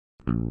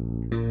May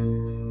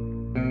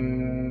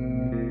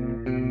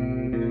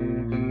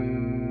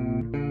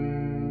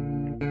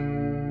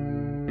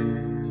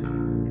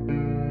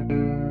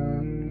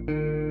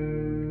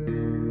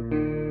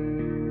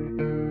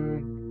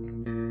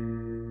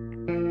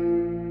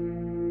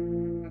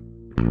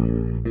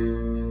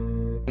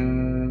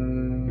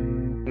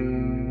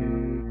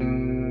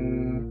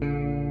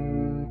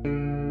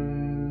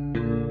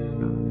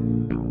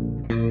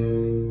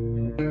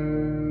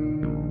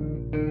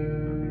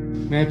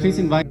I please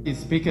invite the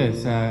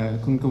speakers,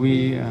 Kun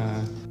Kavi,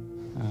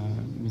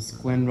 Ms.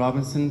 Gwen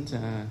Robinson,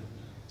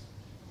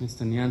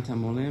 Mr. Nyantha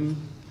Maw Lin,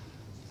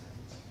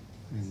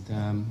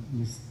 and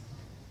Ms.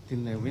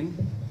 Lei Win.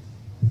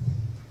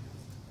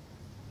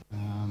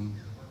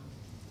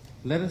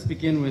 Let us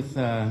begin with,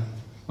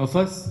 well,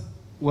 first,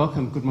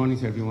 welcome, good morning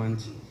to everyone.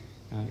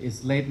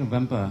 It's late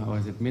November, or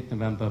is it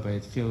mid-November, but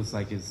it feels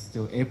like it's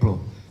still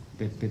April,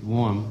 a bit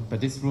warm,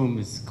 but this room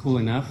is cool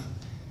enough.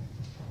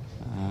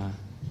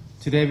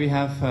 Today we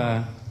have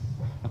a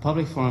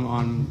public forum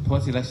on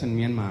post-election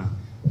Myanmar,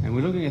 and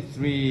we're looking at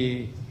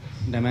three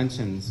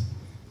dimensions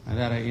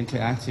that are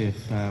interactive.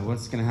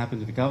 What's going to happen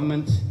to the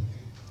government,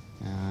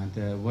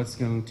 what's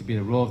going to be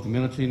the role of the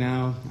military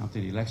now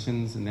after the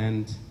elections, and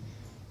then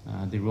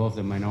the role of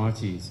the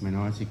minority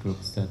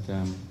groups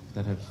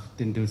that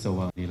didn't do so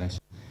well in the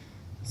election.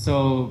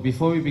 So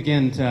before we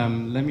begin,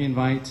 let me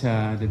invite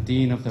the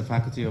Dean of the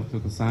Faculty of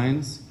Political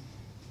Science,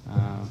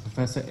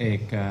 Professor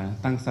Ake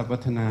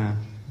Tangsupavattana,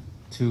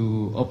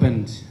 to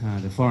open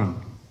the forum.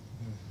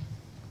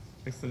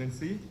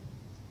 Excellency,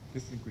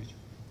 distinguished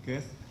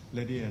guests,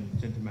 ladies and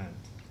gentlemen,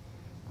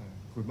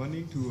 good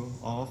morning to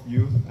all of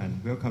you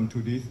and welcome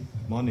to this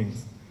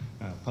morning's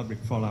public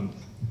forum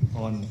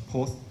on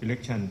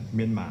post-election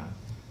Myanmar,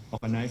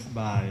 organized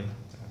by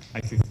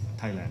ISIS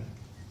Thailand.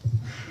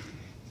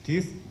 It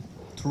is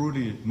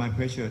truly my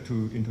pleasure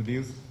to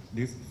introduce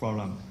this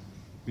forum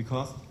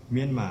because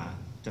Myanmar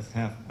just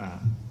had a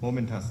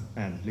momentous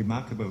and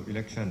remarkable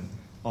election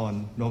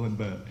on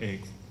November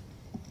 8th.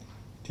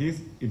 It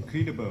is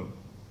incredible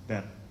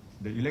that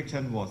the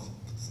election was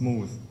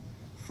smooth,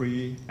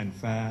 free and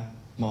fair,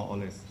 more or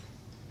less.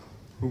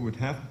 Who would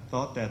have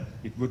thought that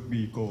it would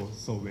go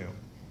so well?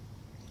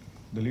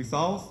 The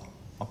results,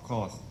 of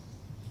course,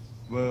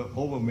 were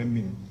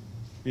overwhelming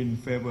in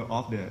favor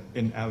of the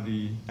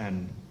NLD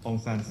and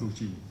Aung San Suu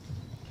Kyi.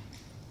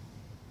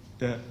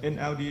 The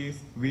NLD's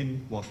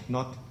win was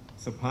not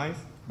surprise,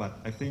 but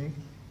I think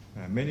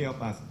many of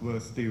us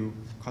were still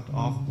caught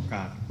off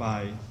guard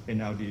by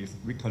NLD's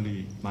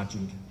victory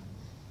margin.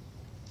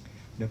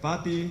 The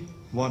party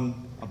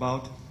won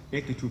about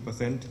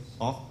 82%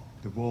 of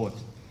the vote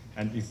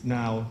and is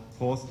now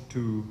poised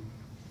to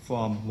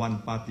form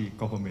one-party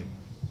government.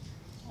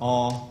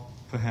 Or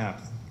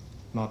perhaps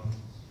not.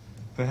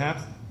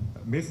 Perhaps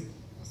Ms.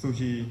 Suu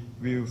Kyi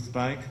will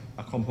strike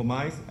a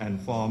compromise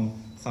and form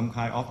some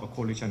kind of a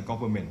coalition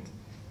government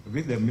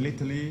with the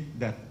military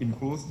that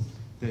includes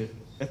the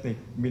ethnic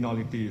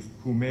minorities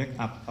who make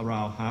up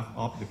around half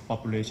of the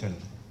population.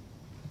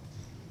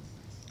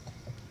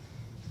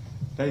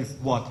 That is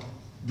what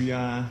we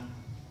are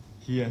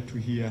here to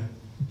hear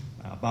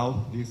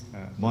about this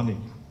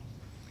morning.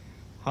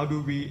 How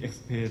do we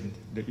explain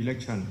the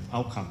election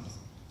outcomes?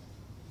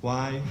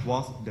 Why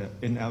was the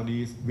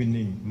NLD's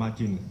winning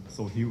margin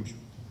so huge?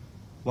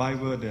 Why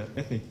were the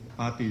ethnic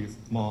parties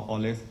more or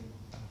less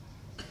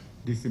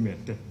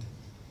decimated?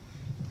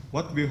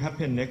 What will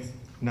happen next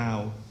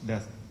now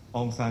that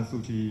Aung San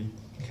Suu Kyi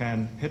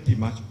can pretty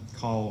much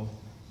call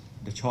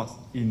the shots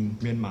in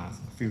Myanmar's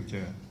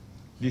future?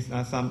 These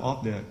are some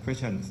of the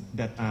questions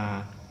that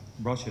are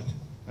broached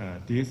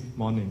this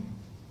morning.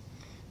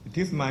 It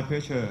is my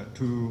pleasure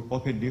to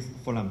open this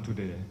forum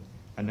today,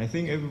 and I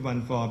thank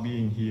everyone for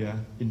being here.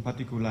 In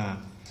particular,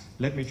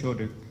 let me show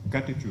the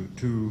gratitude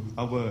to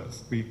our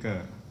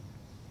speaker.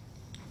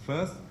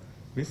 First,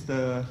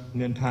 Mr.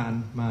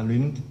 Nyantha Maw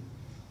Lin,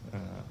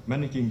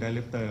 Managing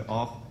Director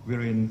of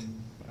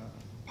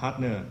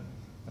Vriens&Partners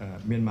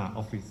Myanmar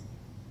office.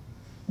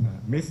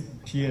 Ms.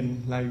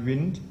 Lei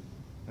Win,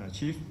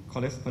 Chief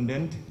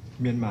Correspondent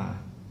Myanmar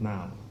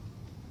Now.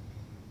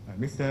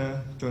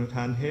 Mr.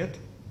 Jonathan Head,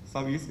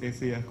 Southeast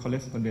Asia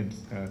Correspondent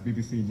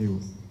BBC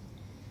News.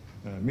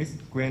 Ms.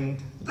 Gwen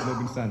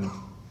Robinson,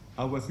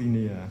 our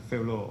Senior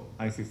Fellow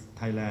ISIS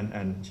Thailand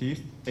and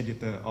Chief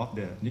Editor of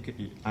the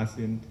Nikkei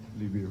ASEAN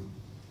Review.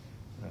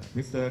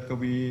 Mr.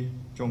 Kavi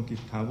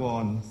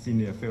Chongkittavorn,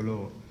 Senior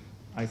Fellow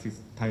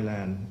ISIS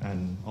Thailand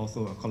and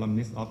also a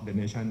columnist of the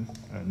Nation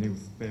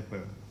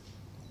newspaper.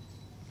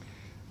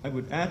 I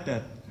would add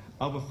that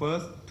our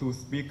first two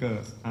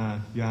speakers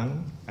are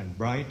young and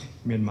bright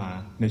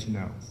Myanmar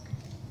nationals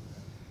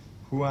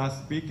who are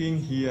speaking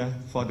here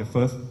for the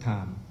first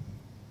time.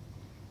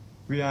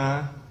 We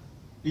are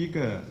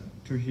eager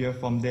to hear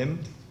from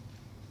them.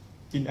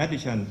 In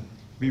addition,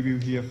 we will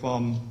hear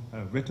from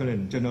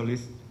veteran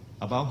journalists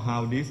about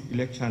how this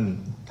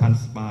election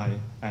transpired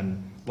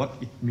and what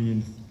it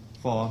means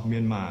for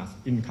Myanmar's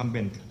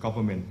incumbent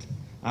government,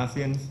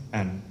 ASEAN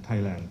and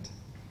Thailand.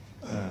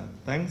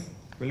 Thanks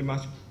very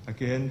much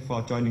again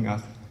for joining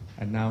us.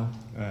 And now,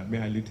 may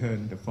I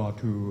return the floor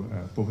to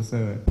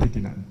Professor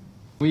Thitinan.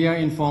 We are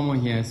informal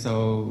here,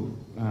 so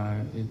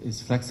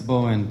it's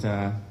flexible, and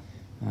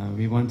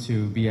we want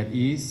to be at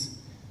ease.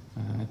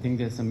 I think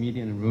there's some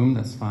media in the room,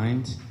 that's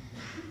fine.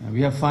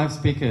 We have 5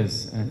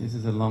 speakers. This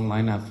is a long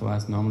lineup for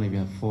us. Normally we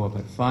have 4,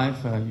 but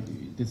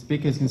 5. The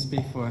speakers can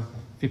speak for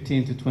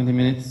 15 to 20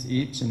 minutes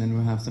each, and then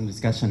we'll have some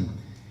discussion.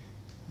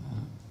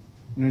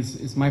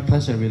 It's my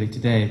pleasure really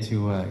today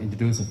to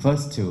introduce the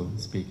first 2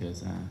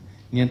 speakers.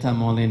 Nyantha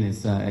Maw Lin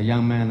is a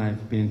young man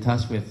I've been in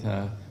touch with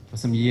for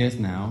some years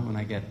now. When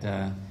I get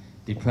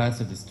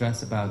depressed or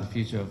distressed about the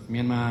future of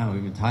Myanmar or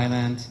even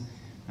Thailand,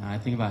 I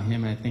think about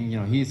him, and I think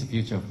he's the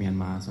future of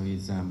Myanmar. So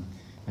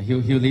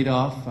he'll lead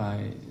off,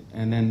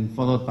 and then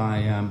followed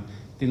by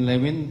Lei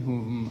Win,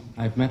 whom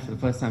I've met for the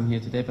first time here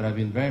today, but I've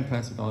been very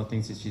impressed with all the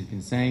things that she's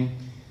been saying.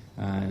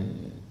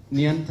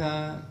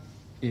 Nyantha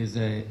is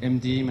a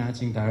MD,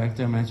 managing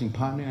director, managing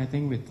partner, I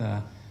think, with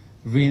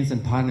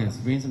Vriens&Partners.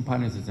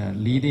 Vriens&Partners is a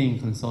leading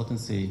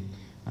consultancy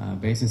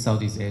based in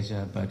Southeast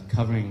Asia, but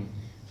covering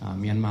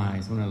Myanmar.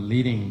 It's one of the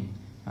leading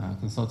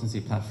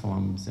consultancy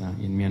platforms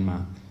in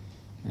Myanmar.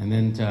 And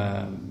then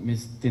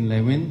Ms.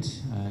 Lei Win,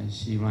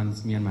 she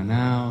runs Myanmar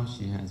Now.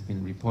 She has been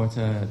a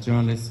reporter, a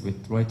journalist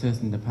with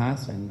Reuters in the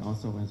past, and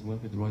also has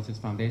worked with the Reuters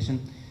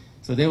Foundation.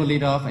 So they will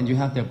lead off, and you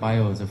have their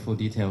bios or full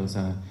details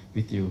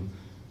with you.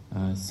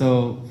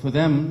 So for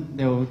them,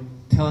 they will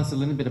tell us a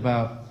little bit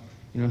about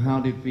how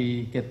did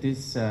we get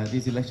these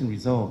election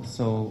results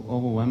so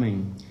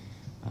overwhelming,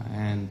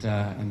 and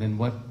then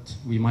what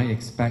we might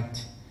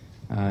expect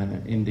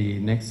in the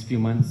next few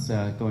months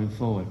going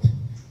forward.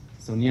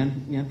 So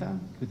Nyantha,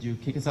 could you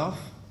kick us off?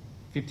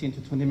 15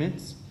 to 20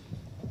 minutes.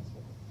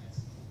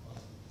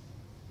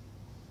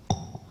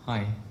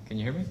 Hi, can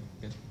you hear me?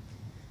 Good.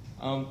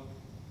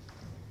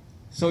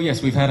 So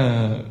yes, we've had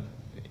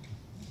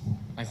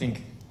I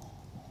think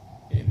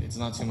it's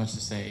not too much to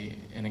say,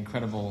 an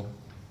incredible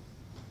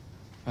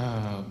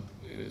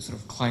sort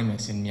of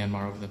climate in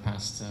Myanmar over the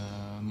past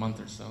month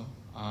or so.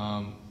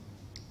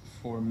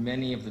 For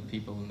many of the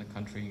people in the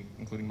country,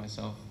 including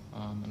myself,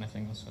 and I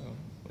think also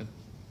with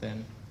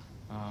Ben,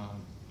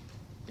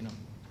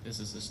 this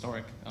is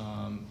historic.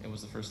 It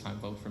was the first time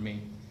vote for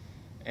me.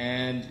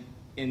 And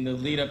in the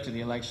lead up to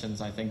the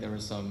elections, I think there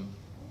was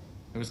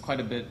quite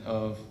a bit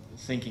of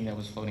thinking that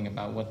was floating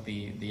about what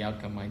the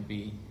outcome might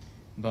be.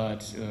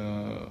 But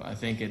I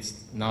think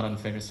it's not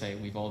unfair to say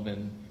we've all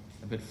been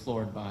a bit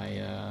floored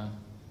by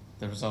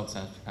the results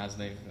as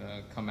they've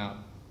come out.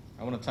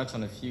 I want to touch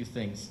on a few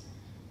things.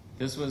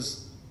 This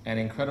was an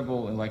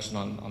incredible election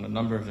on a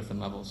number of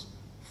different levels.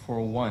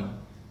 For one,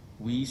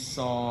 we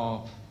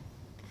saw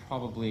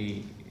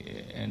probably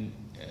an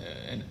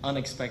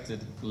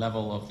unexpected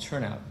level of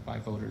turnout by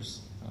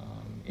voters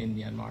in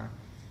Myanmar,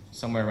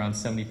 somewhere around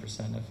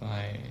 70%,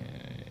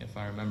 if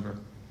I remember,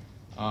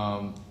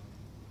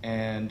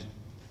 and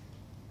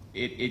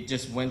it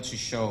just went to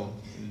show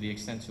the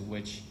extent to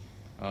which,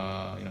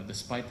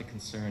 despite the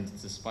concerns,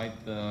 despite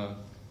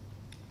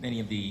many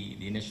of the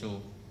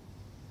initial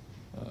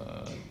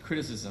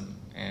criticism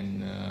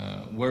and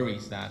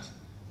worries that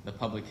the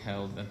public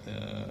held, that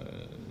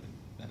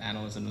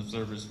analysts and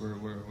observers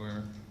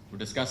were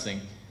discussing,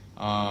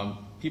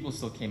 people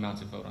still came out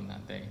to vote on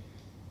that day.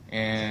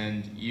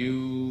 And you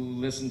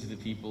listen to the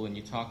people and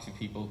you talk to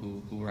people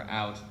who were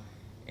out,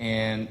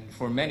 and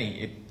for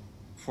many,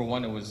 for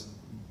one, it was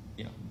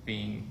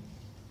being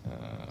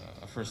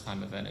a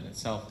first-time event in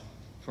itself.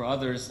 For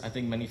others, I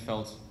think many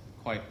felt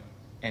quite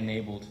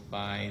enabled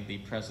by the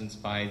presence,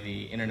 by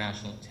the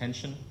international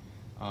attention,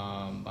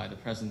 by the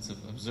presence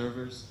of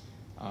observers,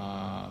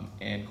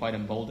 and quite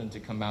emboldened to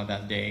come out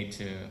that day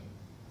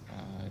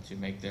to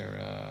make their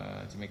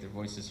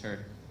voices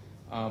heard.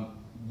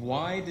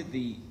 Why did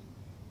the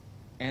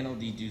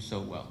NLD do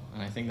so well?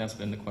 And I think that's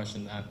been the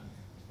question that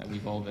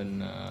we've all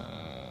been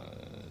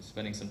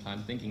spending some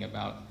time thinking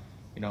about.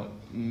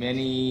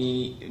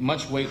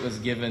 Much weight was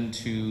given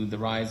to the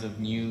rise of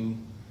new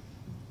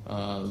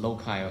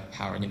loci of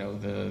power.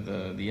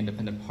 The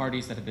independent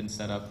parties that have been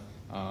set up,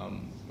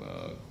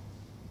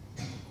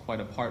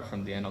 quite apart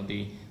from the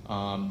NLD.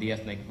 The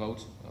ethnic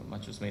vote,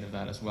 much was made of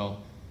that as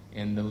well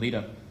in the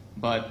lead-up.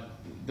 But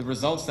the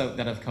results that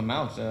have come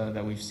out,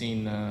 that we've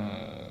seen,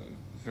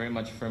 very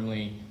much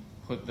firmly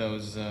put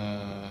those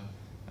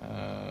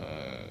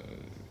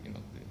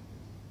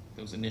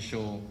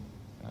initial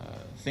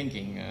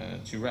thinking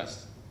to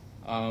rest.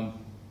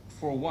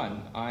 For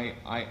one,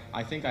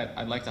 I think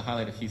I'd like to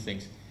highlight a few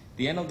things.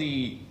 The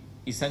NLD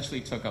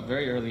essentially took up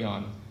very early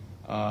on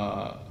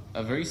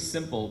a very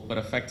simple but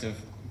effective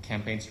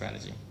campaign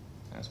strategy.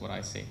 That's what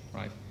I see,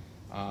 right?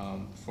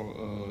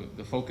 For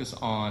the focus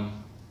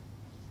on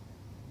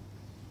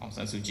Aung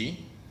San Suu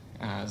Kyi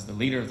as the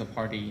leader of the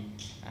party,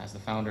 as the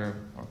founder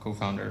or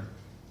co-founder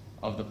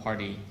of the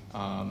party,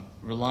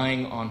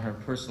 relying on her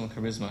personal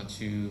charisma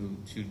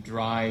to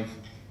drive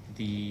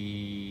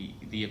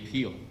the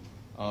appeal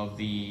of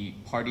the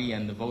party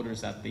and the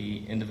voters at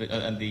the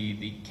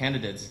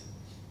candidates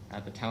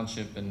at the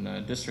township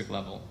and district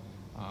level,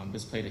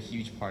 This played a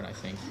huge part, I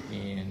think,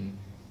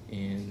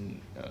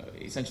 in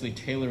essentially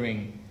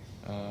tailoring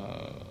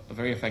a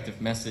very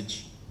effective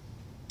message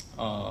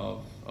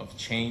of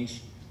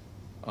change,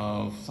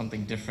 of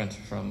something different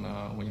from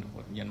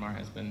what Myanmar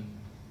has been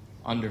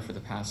under for the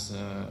past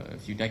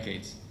few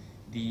decades.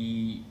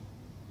 The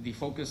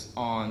focus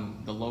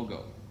on the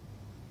logo,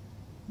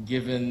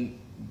 given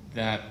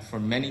that for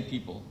many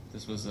people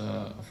this was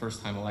a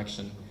first-time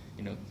election,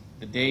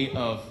 the day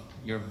of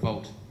your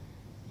vote,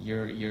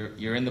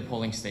 you're in the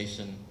polling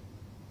station,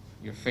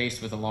 you're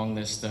faced with a long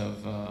list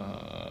of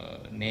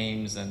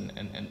names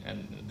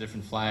and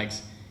different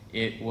flags.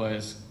 It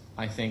was,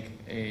 I think,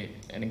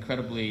 an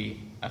incredibly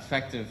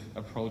effective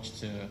approach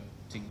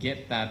to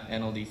get that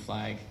NLD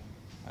flag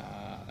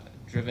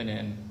driven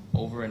in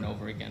over and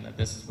over again, that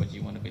this is what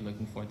you want to be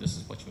looking for, this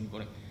is what you want to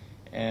be voting,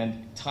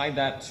 and tied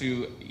that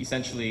to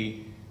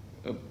essentially,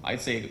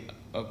 I'd say,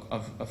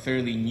 a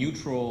fairly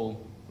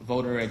neutral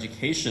voter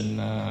education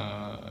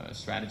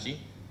strategy,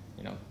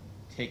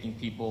 taking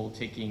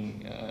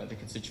the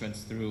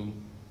constituents through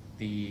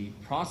the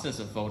process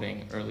of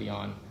voting early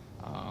on,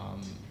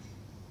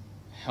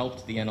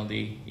 helped the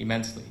NLD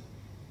immensely.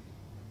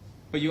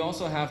 But you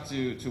also have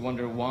to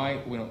wonder why,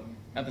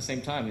 at the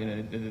same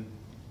time,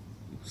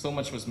 so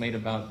much was made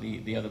about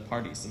the other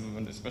parties,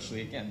 and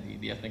especially, again,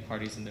 the ethnic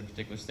parties in their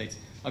particular states.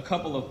 A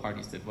couple of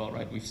parties did well,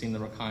 right? We've seen the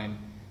Rakhine,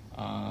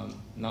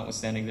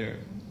 notwithstanding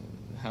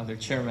how their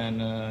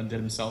chairman did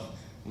himself.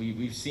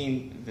 We've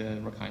seen the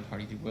Rakhine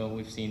party do well.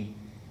 We've seen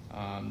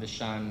the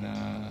Shan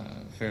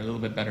fare a little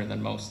bit better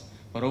than most.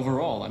 But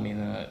overall, I mean,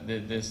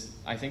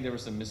 I think there were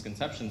some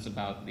misconceptions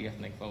about the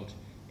ethnic vote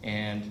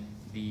and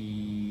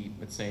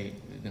let's say,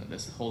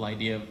 this whole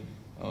idea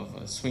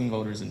of swing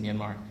voters in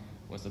Myanmar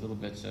was a little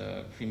bit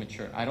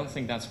premature. I don't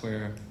think that's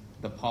where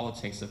the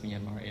politics of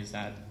Myanmar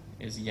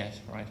is yet,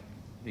 right?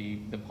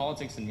 The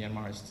politics in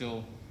Myanmar is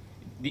still,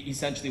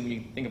 essentially, when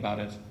you think about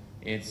it,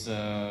 it's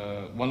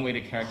one way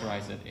to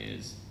characterize it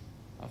is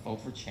a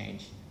vote for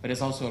change, but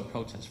it's also a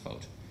protest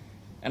vote.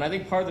 And I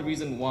think part of the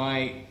reason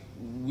why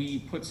we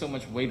put so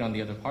much weight on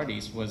the other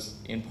parties was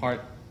in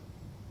part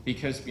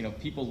because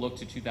people looked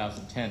to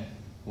 2010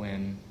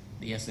 when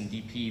the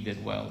SNDP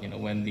did well,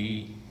 when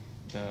the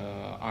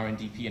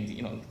RNDP and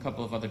a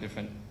couple of other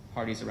different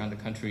parties around the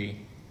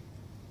country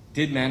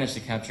did manage to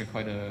capture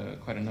quite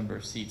a number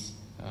of seats.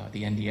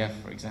 The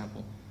NDF, for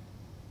example.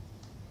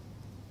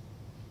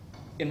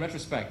 In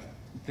retrospect,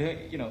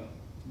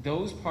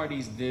 those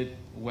parties did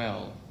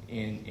well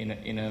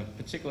in a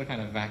particular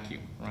kind of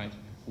vacuum, right?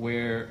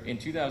 Where in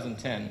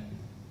 2010,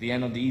 the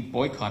NLD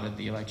boycotted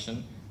the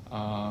election.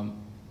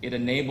 It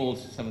enabled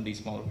some of these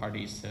smaller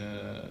parties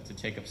to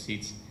take up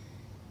seats.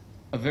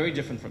 A very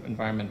different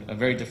environment, a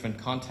very different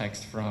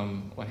context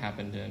from what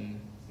happened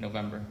in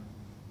November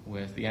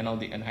with the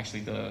NLD, and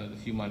actually the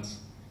few months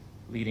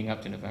leading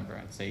up to November,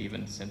 I'd say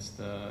even since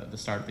the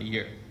start of the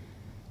year.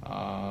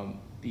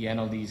 The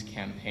NLD's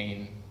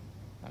campaign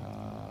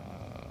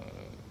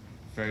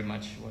very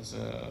much was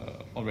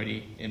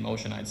already in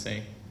motion, I'd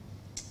say,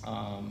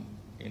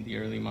 in the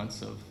early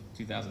months of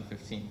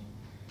 2015.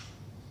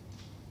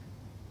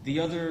 The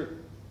other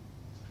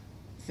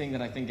thing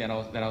that I think that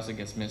also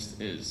gets missed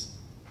is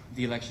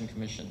the Election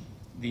Commission.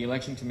 The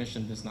Election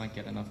Commission does not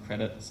get enough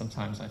credit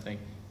sometimes, I think.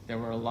 There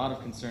were a lot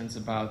of concerns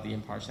about the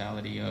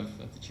impartiality of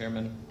the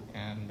chairman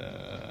and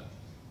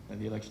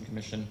the Election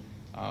Commission,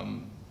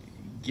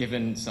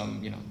 given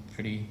some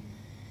pretty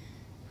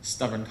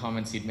stubborn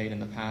comments he'd made in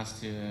the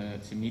past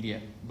to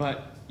media.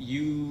 But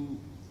you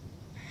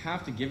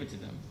have to give it to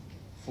them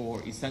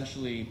for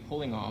essentially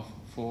pulling off,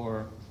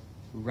 for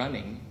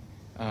running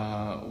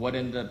what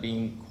ended up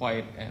being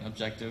quite an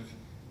objective,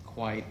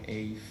 quite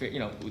a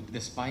fair,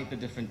 despite the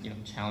different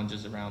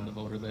challenges around the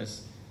voter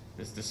list,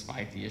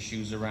 despite the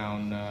issues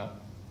around,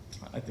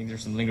 I think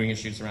there's some lingering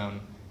issues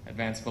around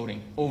advanced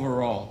voting.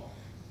 Overall,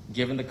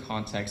 given the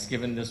context,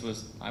 given this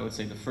was, I would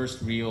say, the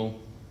first real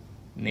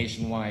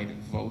nationwide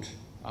vote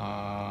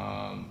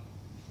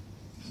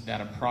that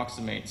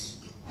approximates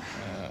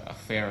a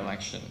fair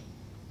election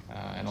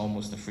and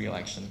almost a free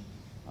election,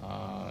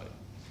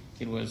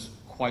 it was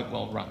quite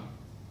well run.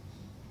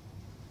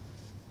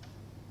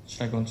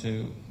 Should I go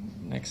into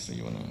next, or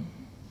you want to?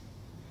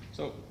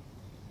 So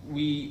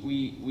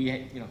we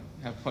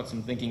have put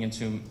some thinking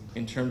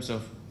in terms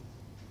of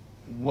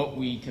what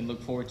we can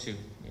look forward to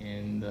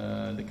in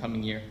the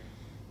coming year.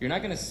 You're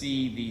not going to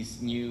see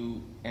these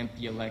new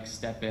MP-elects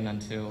step in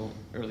until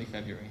early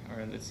February,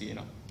 or let's see,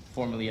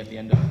 formally at the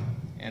end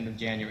of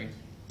January.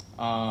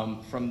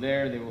 From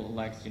there, they will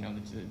elect,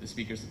 the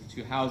speakers of the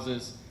two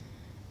houses,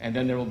 and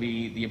then there will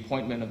be the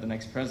appointment of the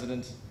next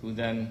president, who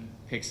then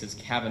picks his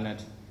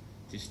cabinet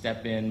to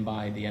step in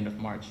by the end of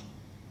March.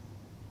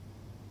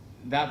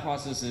 That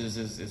process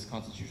is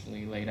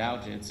constitutionally laid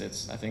out.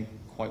 It's I think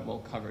quite well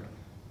covered.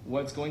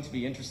 What's going to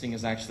be interesting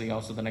is actually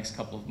also the next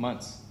couple of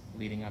months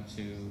leading up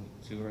to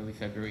early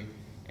February,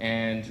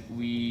 and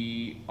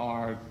we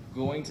are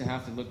going to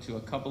have to look to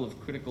a couple of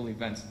critical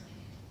events.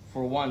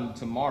 for one,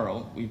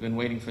 tomorrow, we've been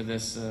waiting for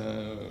this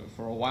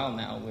for a while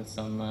now with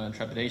some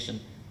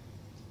trepidation.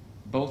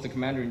 Both the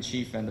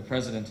Commander-in-Chief and the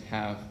President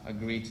have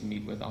agreed to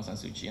meet with Aung San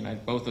Suu Kyi,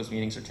 and both those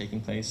meetings are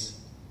taking place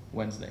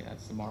Wednesday,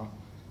 that's tomorrow.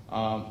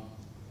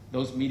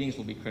 Those meetings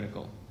will be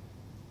critical.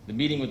 The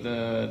meeting with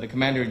the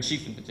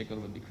Commander-in-Chief in particular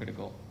would be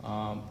critical.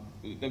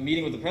 The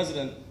meeting with the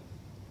President,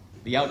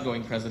 the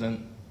outgoing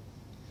President,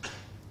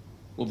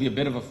 will be a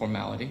bit of a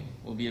formality,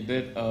 will be a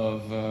bit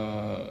of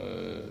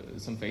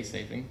some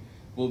face-saving,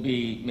 will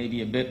be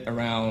maybe a bit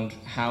around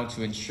how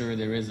to ensure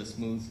there is a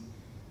smooth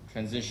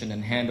transition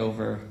and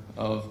handover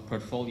of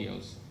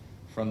portfolios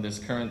from this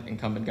current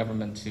incumbent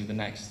government to the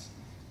next,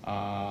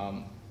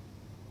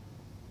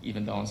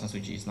 even though Aung San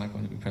Suu Kyi is not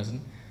going to be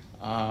president.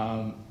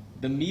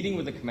 The meeting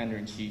with the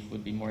Commander-in-Chief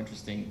would be more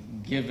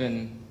interesting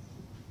given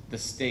the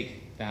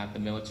stake that the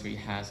military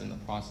has in the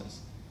process.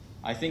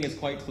 I think it's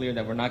quite clear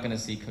that we're not going to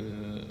see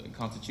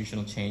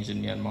constitutional change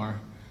in Myanmar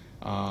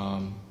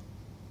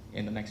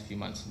in the next few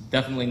months.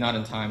 Definitely not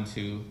in time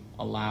to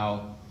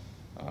allow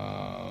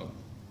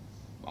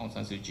Aung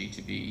San Suu Kyi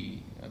to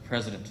be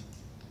president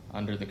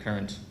under the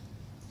current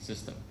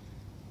system.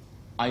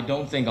 I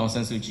don't think Aung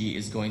San Suu Kyi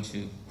is going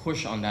to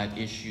push on that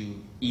issue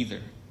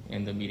either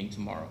in the meeting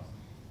tomorrow.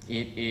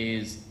 It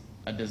is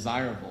a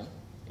desirable.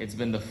 It's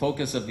been the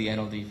focus of the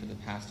NLD for the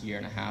past year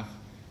and a half.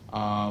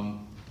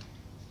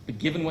 But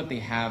given what they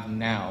have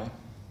now,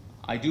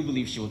 I do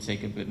believe she will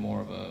take a bit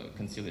more of a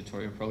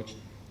conciliatory approach.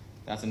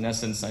 That's in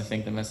essence, I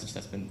think, the message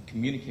that's been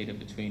communicated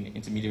between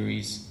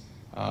intermediaries,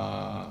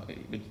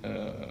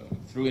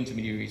 through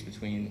intermediaries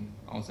between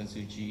Aung San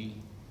Suu Kyi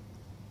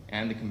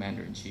and the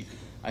Commander-in-Chief.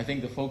 I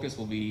think the focus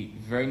will be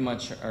very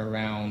much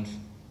around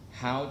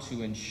how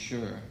to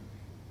ensure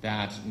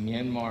that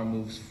Myanmar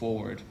moves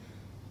forward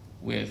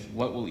with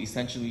what will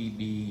essentially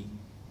be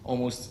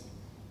almost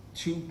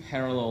two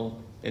parallel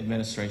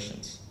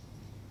administrations.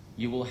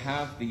 You will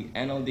have the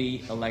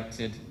NLD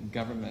elected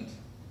government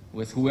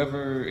with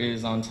whoever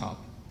is on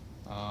top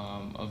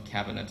of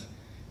cabinet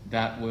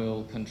that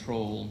will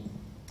control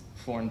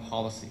foreign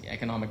policy,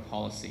 economic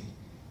policy,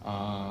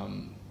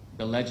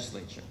 the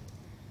legislature.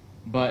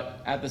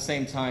 But at the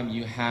same time,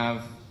 you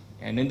have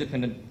an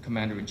independent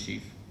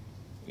commander-in-chief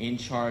in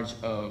charge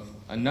of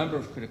a number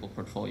of critical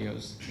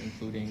portfolios,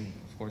 including,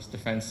 of course,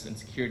 defense and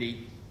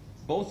security,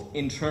 both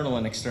internal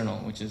and external,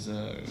 which is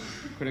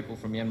critical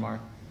for Myanmar,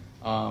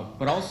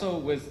 but also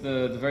with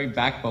the very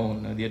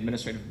backbone, the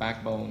administrative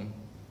backbone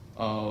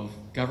of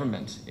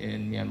government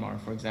in Myanmar.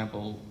 For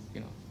example,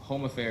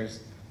 Home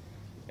Affairs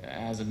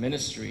as a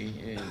ministry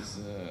is,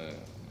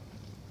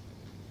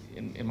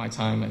 in my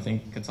time, I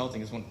think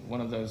consulting is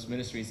one of those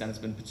ministries that has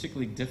been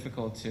particularly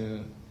difficult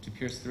to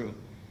pierce through.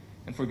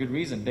 And for good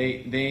reason.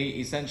 They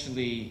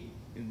essentially,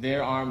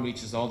 their arm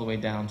reaches all the way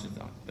down to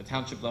the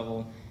township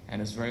level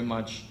and is very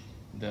much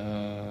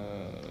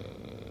the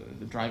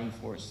driving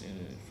force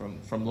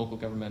from local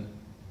government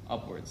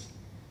upwards.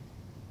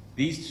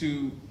 These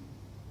two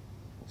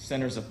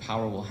centers of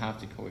power will have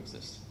to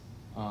coexist.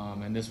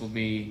 And this will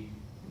be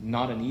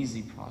not an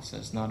easy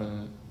process, not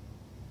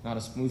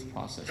a smooth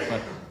process,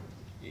 but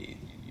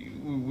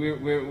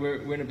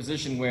we're in a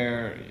position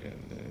where,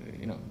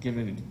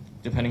 given,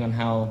 depending on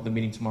how the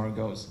meeting tomorrow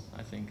goes,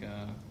 I think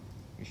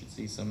we should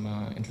see some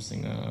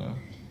interesting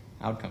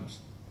outcomes.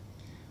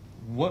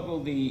 What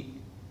will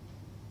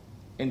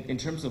in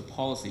terms of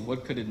policy,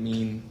 what could it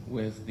mean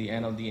with the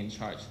NLD in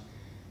charge?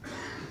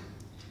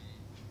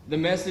 The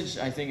message,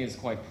 I think, is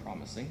quite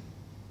promising,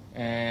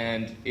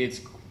 and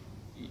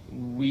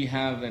we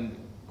have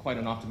quite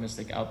an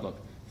optimistic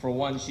outlook. For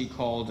one, she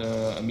called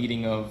a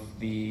meeting of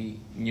the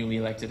newly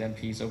elected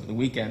MPs over the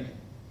weekend,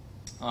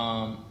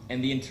 and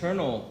the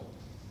internal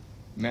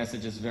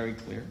message is very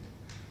clear.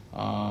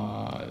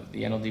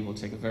 The NLD will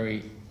take a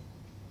very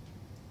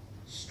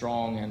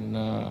strong and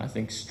I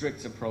think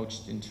strict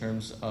approach in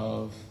terms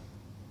of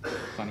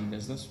funny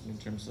business, in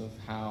terms of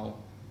how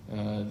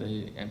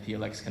the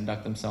MP-elects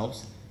conduct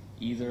themselves,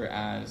 either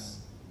as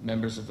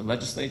members of the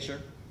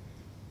legislature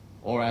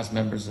or as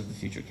members of the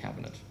future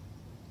cabinet.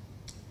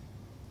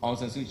 Aung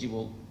San Suu Kyi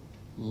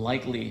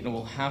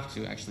will have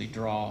to actually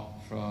draw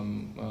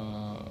from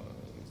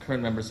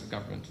current members of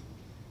government,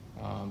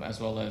 as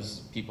well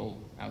as people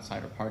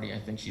outside her party. I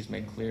think she's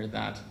made clear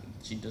that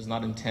she does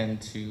not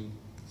intend to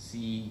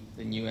see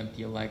the new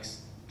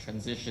MP-elects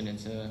transition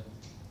into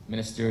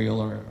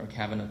ministerial or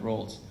cabinet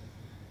roles.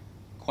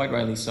 Quite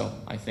rightly so.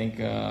 I think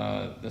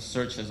the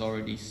search has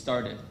already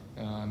started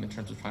in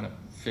terms of trying to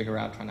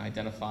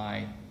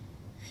identify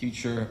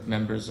future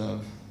members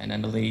of an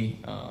NLD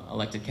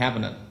elected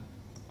cabinet.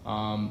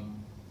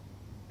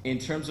 In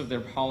terms of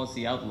their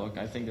policy outlook,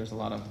 I think there's a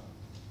lot of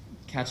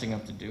catching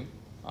up to do.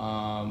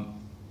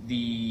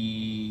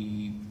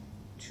 The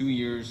 2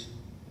 years,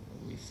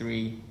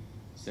 3,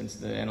 since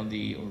the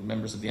NLD or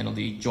members of the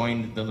NLD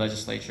joined the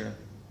legislature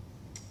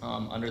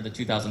under the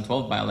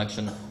 2012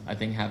 by-election, I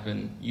think have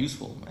been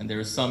useful, and there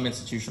is some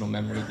institutional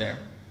memory there,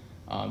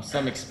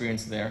 some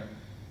experience there.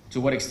 To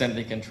what extent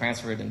they can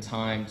transfer it in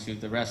time to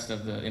the rest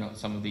of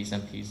some of these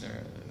MPs,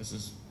 this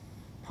is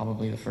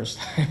probably the first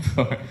time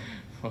for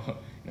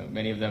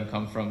many of them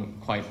come from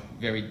quite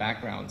varied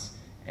backgrounds,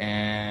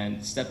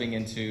 and stepping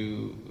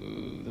into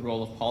the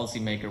role of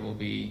policymaker will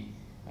be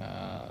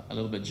a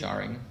little bit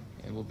jarring.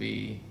 There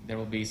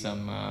will be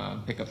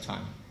some pickup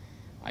time.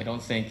 I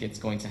don't think it's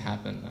going to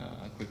happen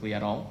quickly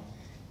at all,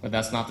 but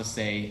that's not to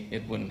say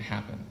it wouldn't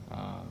happen.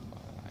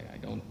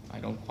 I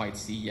don't quite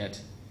see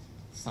yet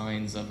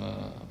signs of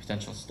a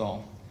potential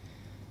stall.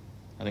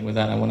 I think with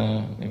that, I want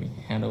to maybe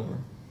hand over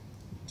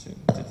to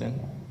Thitinan.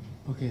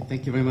 Okay,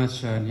 thank you very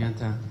much,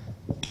 Nyantha.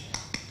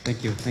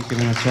 Thank you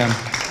very much.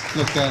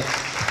 Look,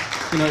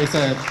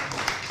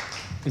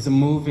 it's a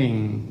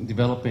moving,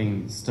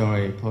 developing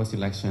story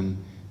post-election.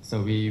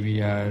 So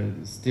we are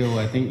still,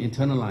 I think,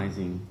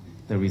 internalizing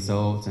the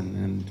results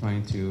and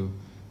trying to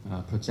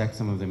project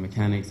some of the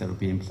mechanics that will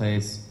be in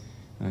place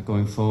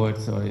going forward.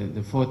 So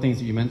the four things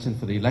that you mentioned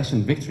for the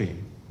election victory,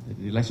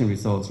 the election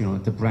results,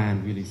 the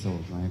brand really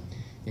sold, right?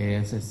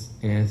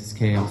 ASK,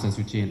 Aung San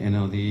Suu Kyi, and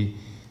NLD.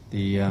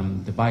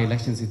 The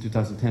by-elections in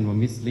 2010 were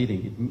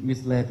misleading. It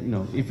misled,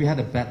 if we had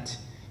a bet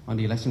on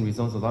the election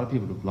results, a lot of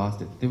people would have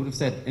lost it. They would have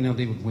said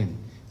NLD would win,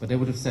 but they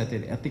would have said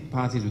that ethnic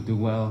parties would do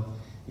well,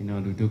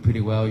 would do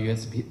pretty well.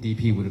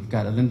 USDP would have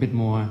got a little bit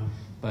more,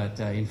 but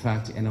in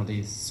fact,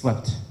 NLD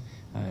swept,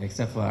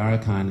 except for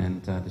Arakan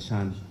and the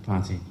Shan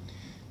party.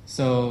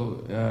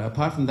 So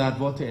apart from that,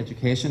 voter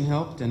education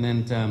helped, and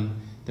then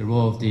the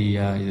role of the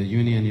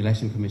Union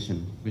Election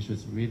Commission, which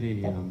was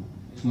really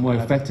more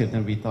effective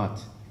than we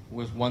thought.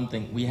 Was one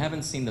thing. We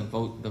haven't seen the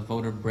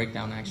voter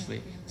breakdown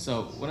actually.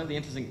 So one of the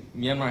interesting,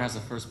 Myanmar has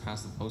a first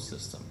past the post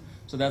system.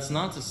 So that's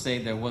not to say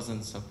there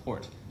wasn't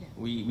support.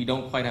 We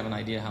don't quite have an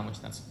idea how much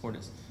that support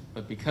is.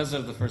 But because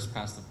of the first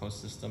past the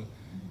post system,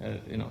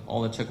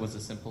 all it took was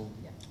a simple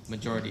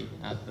majority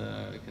at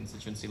the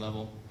constituency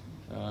level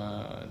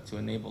to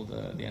enable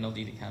the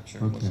NLD to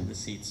capture most of the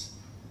seats.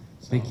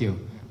 So, thank you.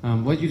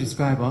 What you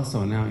describe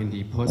also now in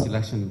the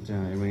post-election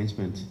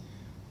arrangement,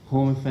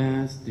 home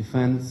affairs,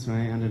 defense,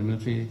 right, under the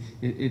military,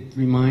 it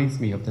reminds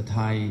me of the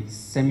Thai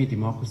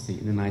semi-democracy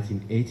in the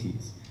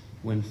 1980s,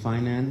 when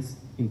finance,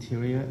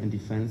 interior, and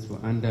defense were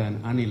under an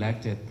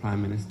unelected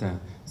prime minister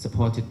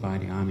supported by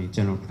the army,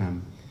 General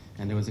Prem.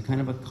 And there was a kind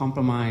of a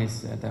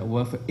compromise that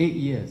worked for 8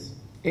 years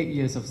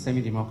of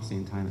semi-democracy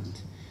in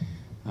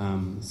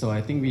Thailand. So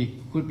I think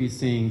we could be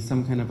seeing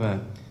some kind of a,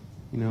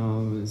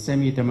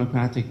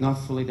 semi-democratic, not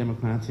fully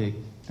democratic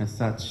as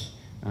such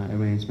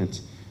arrangement.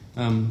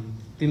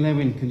 Lei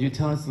Win, can you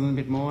tell us a little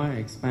bit more,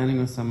 expanding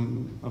on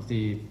some of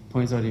the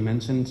points already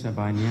mentioned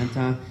by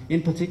Nyantha?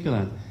 In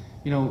particular,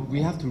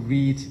 we have to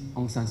read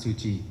Aung San Suu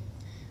Kyi.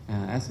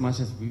 As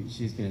much as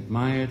she's been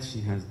admired,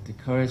 she has the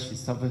courage, she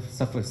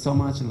suffered so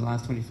much in the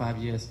last 25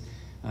 years.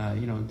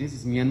 This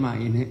is Myanmar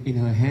in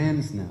her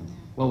hands now.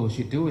 What will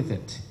she do with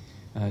it?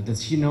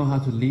 Does she know how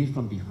to lead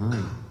from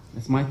behind?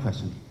 That's my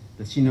question.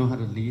 Does she know how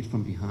to lead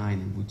from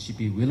behind, and would she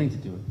be willing to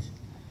do it?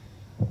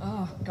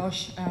 Oh,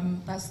 gosh,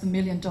 that's the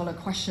million-dollar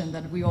question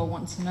that we all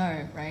want to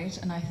know, right?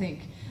 And I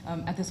think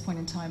at this point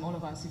in time, all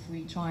of us, if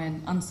we try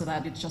and answer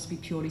that, it'd just be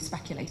purely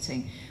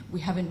speculating. We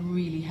haven't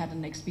really had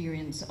an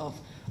experience of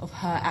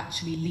her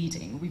actually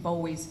leading. We've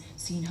always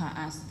seen her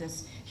as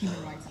this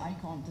human rights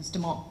icon, this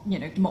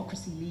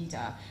democracy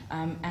leader.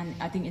 And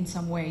I think in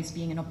some ways,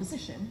 being in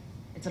opposition,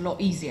 it's a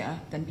lot easier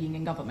than being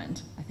in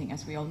government, I think,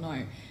 as we all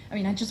know. I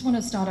mean, I just want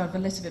to start out a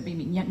little bit.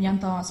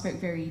 Nyantha spoke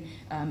very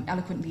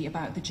eloquently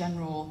about the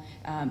general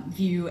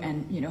view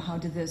and, how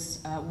did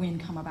this win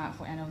come about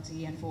for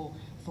NLD and for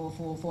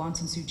Aung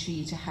San Suu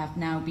Kyi to have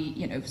now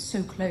be,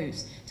 so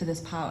close to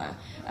this power,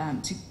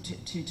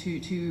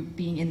 to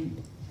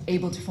being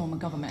able to form a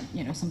government,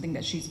 something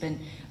that she's been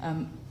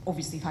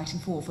obviously fighting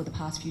for the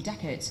past few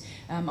decades.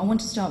 I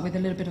want to start with a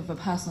little bit of a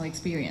personal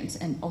experience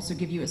and also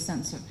give you a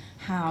sense of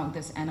how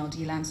this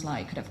NLD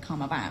landslide could have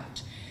come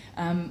about.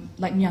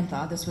 Like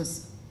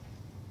Nyantha,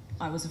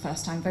 I was a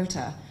first-time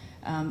voter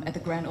at the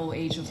grand old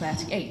age of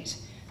 38.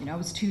 I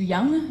was too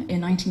young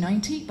in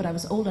 1990, but I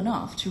was old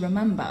enough to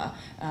remember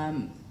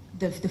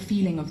the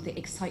feeling of the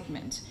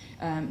excitement,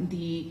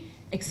 the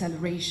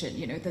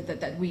acceleration,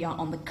 that we are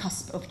on the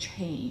cusp of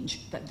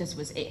change, that this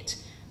was it.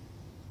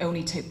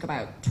 Only took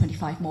about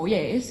 25 more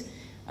years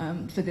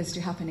for this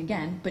to happen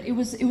again, but it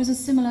was a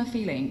similar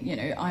feeling.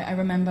 I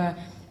remember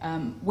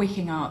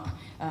waking up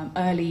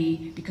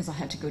early because I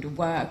had to go to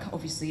work.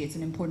 Obviously, it's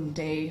an important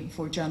day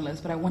for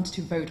journalists, but I wanted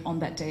to vote on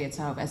that day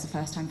itself as a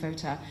first-time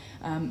voter.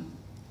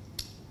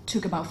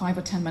 Took about 5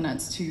 or 10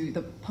 minutes to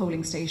the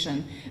polling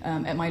station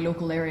at my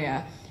local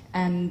area,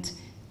 and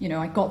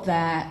I got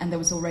there, and there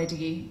was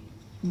already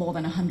more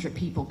than 100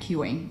 people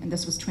queuing, and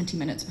this was 20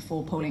 minutes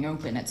before polling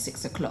opened at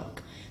 6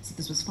 o'clock. So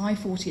this was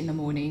 5:40 in the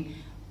morning,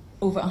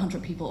 over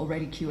 100 people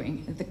already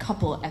queuing. The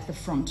couple at the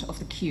front of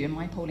the queue in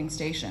my polling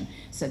station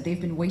said they've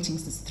been waiting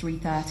since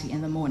 3:30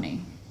 in the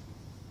morning.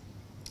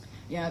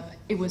 Yeah,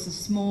 it was a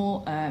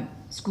small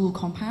school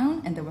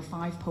compound, and there were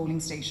 5 polling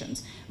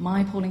stations.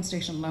 My polling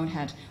station alone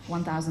had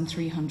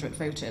 1,300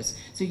 voters,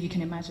 so you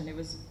can imagine it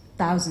was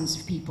thousands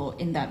of people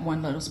in that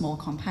one little small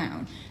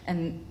compound.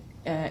 And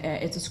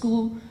it's a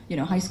school,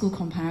 high school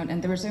compound,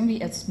 and there is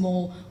only a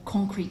small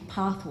concrete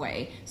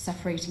pathway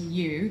separating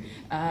you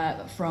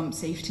from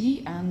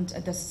safety and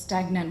the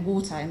stagnant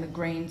water in the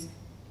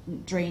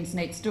drains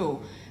next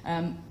door.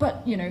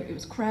 But, it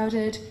was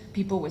crowded,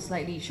 people were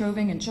slightly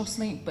shoving and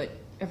jostling, but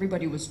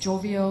everybody was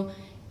jovial,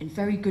 in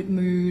very good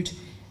mood,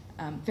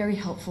 very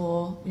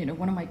helpful.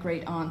 One of my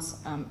great aunts,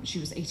 she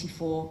was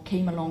 84,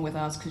 came along with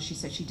us because she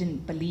said she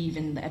didn't believe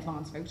in the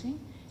advance voting.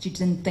 She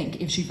didn't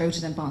think if she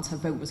voted in advance, her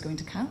vote was going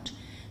to count.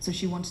 So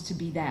she wanted to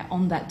be there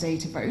on that day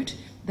to vote.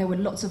 There were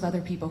lots of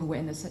other people who were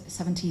in the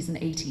 70s and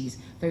 80s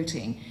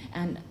voting.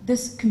 And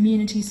this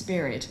community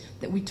spirit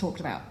that we talked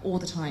about all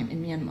the time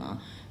in Myanmar,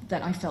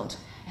 that I felt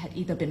had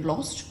either been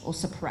lost or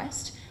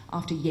suppressed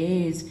after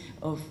years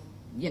of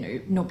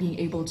not being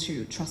able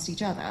to trust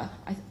each other.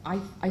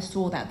 I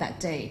saw that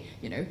day,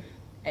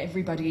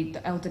 everybody,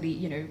 the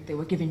elderly, they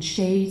were given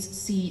shades,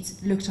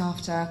 seats, looked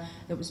after,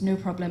 there was no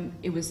problem.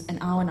 It was an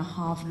hour and a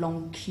half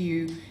long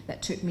queue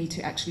that took me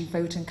to actually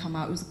vote and come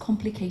out. It was a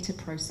complicated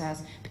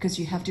process because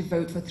you have to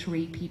vote for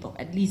 3 people.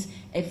 At least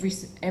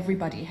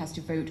everybody has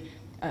to vote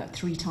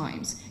 3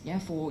 times,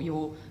 for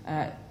your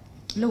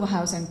lower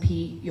house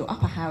MP, your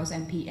upper house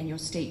MP, and your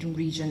state and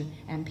region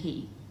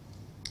MP.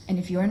 And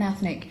if you're an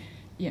ethnic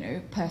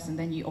person,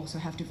 then you also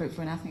have to vote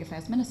for an ethnic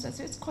affairs minister.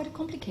 So it's quite a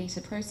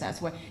complicated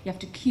process where you have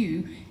to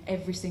queue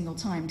every single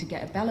time to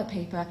get a ballot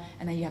paper,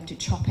 and then you have to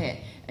chop it,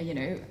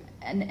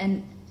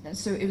 and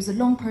so it was a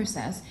long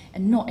process,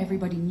 and not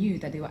everybody knew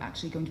that they were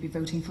actually going to be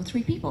voting for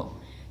 3 people.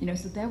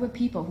 So there were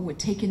people who were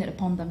taking it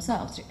upon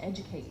themselves to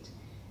educate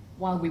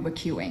while we were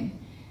queuing.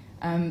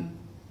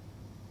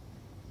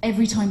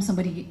 Every time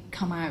somebody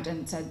come out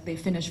and said they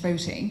finished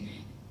voting,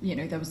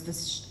 there was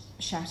this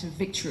shout of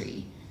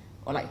victory,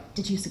 or like,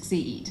 did you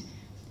succeed?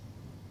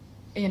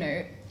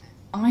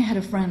 I had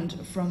a friend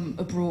from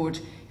abroad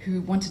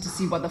who wanted to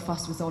see what the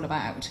fuss was all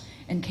about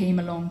and came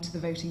along to the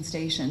voting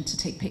station to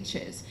take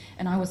pictures.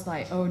 And I was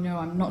like, oh no,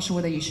 I'm not sure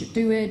whether you should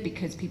do it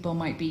because people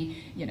might be,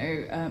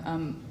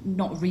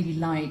 not really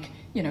like,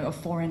 a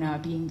foreigner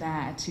being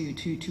there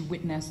to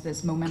witness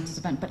this momentous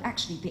event. But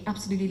actually, they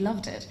absolutely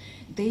loved it.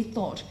 They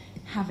thought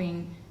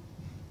having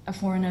a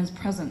foreigner's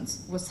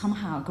presence was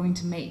somehow going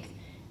to make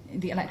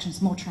the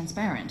elections more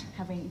transparent.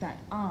 Having that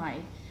eye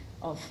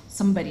of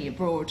somebody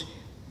abroad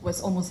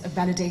was almost a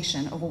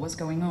validation of what was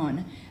going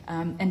on.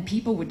 And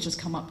people would just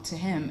come up to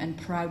him and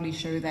proudly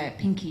show their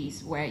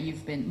pinkies where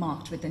you've been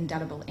marked with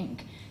indelible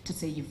ink to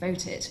say you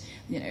voted.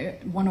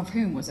 One of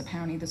whom was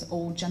apparently this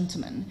old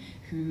gentleman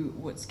who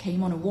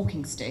came on a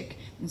walking stick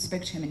and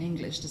spoke to him in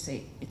English to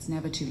say, it's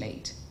never too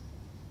late.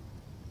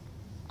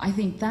 I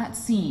think that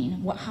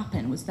scene, what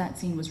happened was that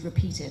scene was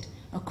repeated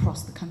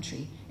across the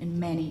country in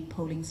many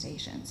polling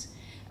stations.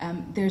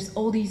 There's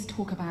all these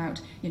talk about,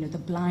 the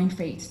blind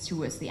faith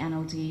towards the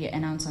NLD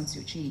and Aung San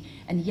Suu Kyi.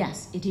 And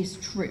yes, it is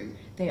true.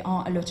 There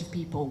are a lot of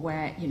people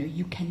where,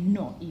 you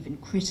cannot even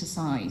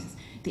criticize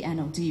the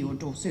NLD or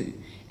Daw Suu.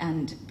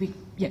 And,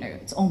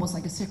 it's almost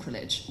like a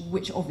sacrilege,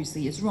 which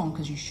obviously is wrong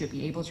because you should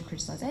be able to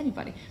criticize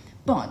anybody.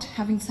 But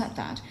having said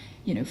that,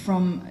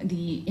 from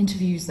the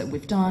interviews that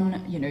we've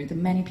done, the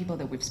many people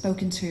that we've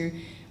spoken to,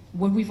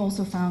 what we've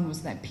also found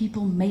was that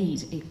people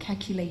made a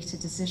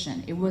calculated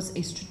decision. It was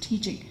a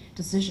strategic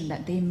decision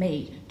that they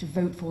made to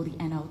vote for the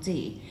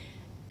NLD.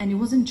 And it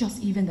wasn't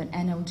just even the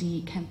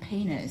NLD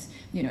campaigners.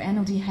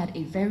 NLD had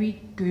a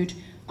very good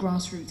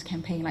grassroots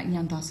campaign, like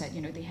Nyantha said.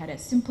 They had a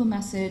simple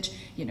message,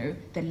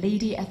 the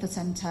lady at the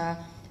center,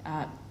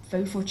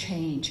 vote for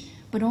change.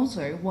 But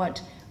also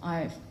what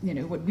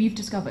we've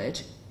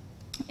discovered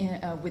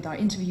with our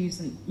interviews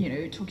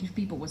and talking to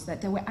people was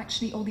that there were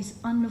actually all these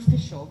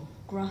unofficial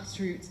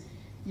grassroots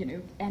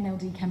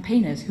NLD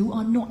campaigners who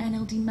are not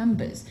NLD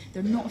members.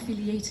 They're not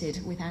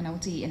affiliated with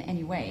NLD in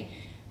any way,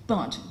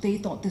 but they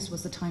thought this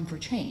was the time for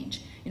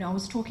change. I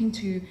was talking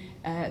to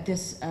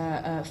this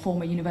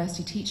former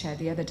university teacher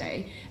the other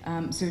day.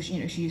 So she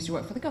used to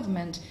work for the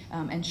government,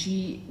 and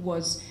she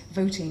was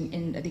voting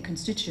in the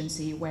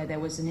constituency where there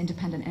was an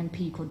independent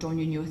MP called Daw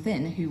Nyo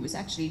Thin, who was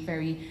actually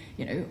very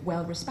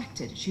well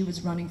respected. She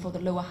was running for the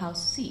lower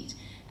house seat.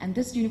 And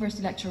this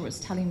university lecturer was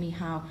telling me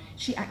how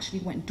she actually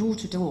went door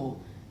to door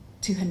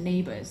to her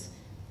neighbors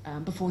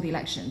before the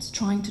elections,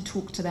 trying to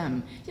talk to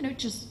them,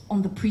 just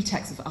on the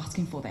pretext of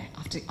asking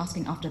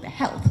after their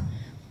health,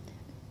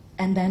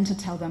 and then to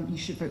tell them you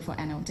should vote for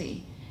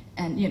NLD.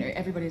 And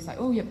everybody's like,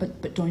 oh yeah,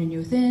 but Daw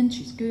Nyo Thin,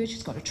 she's good,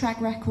 she's got a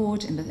track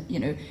record in the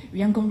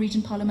Yangon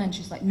Region Parliament.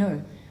 She's like,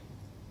 no,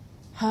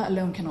 her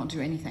alone cannot do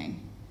anything.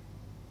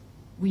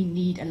 We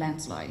need a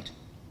landslide.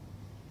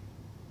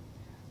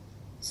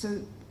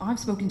 So I've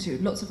spoken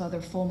to lots of other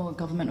former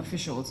government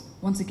officials,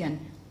 once again,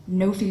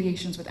 no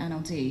affiliations with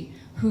NLD,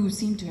 who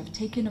seem to have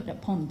taken it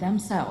upon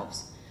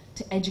themselves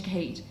to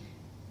educate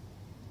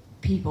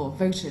people,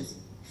 voters,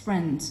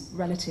 friends,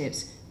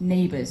 relatives,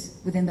 neighbors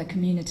within their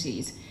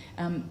communities,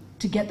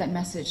 to get that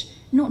message,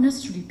 not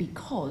necessarily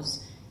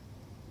because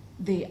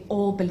they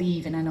all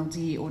believe in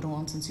NLD or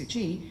Aung San Suu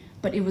Kyi,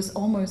 but it was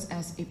almost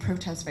as a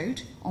protest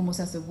vote, almost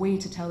as a way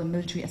to tell the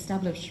military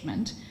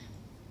establishment,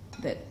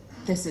 that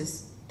this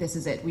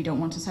is it, we don't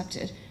want to accept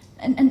it.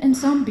 And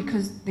some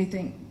because they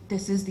think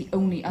this is the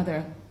only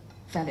other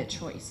valid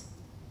choice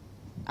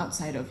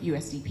outside of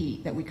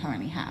USDP that we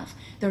currently have.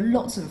 There are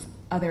lots of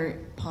other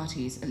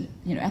parties,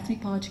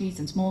 ethnic parties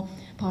and small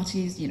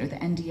parties, the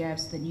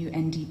NDFs, the new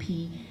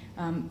NDP,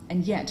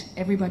 and yet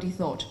everybody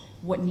thought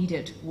what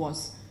needed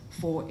was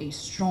for a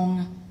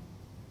strong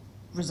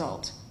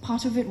result.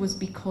 Part of it was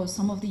because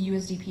some of the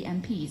USDP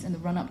MPs in the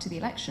run-up to the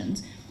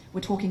elections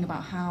were talking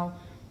about how,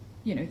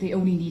 they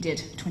only needed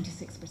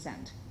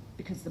 26%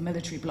 because the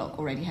military bloc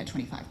already had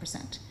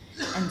 25%.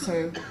 And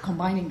so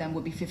combining them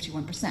would be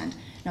 51%.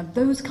 Now,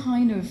 those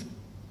kind of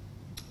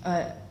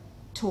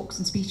talks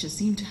and speeches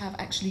seem to have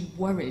actually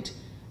worried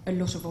a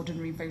lot of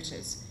ordinary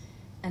voters.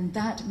 And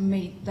that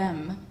made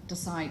them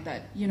decide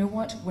that, you know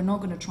what, we're not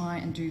going to try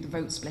and do the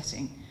vote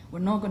splitting. We're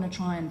not going to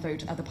try and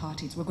vote other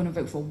parties. We're going to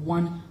vote for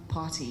one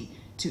party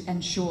to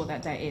ensure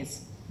that there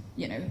is,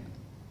 an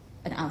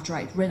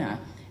outright winner.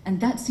 And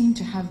that seemed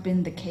to have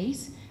been the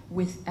case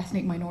with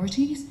ethnic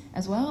minorities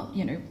as well.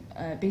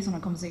 Based on our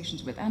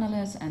conversations with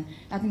analysts and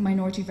ethnic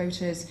minority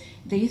voters,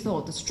 they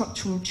thought the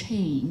structural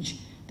change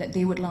that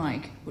they would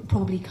like would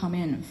probably come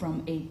in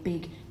from a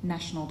big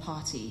national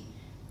party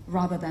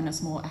rather than a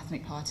small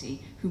ethnic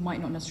party who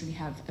might not necessarily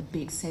have a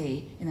big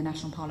say in the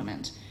national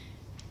parliament.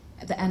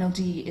 The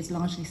NLD is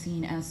largely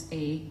seen as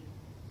a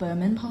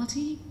Burman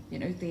party.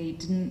 They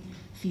didn't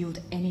field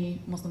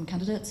any Muslim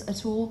candidates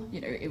at all.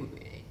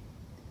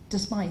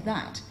 Despite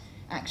that,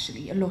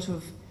 actually, a lot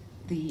of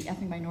the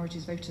ethnic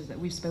minorities voters that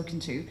we've spoken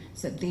to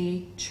said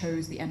they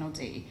chose the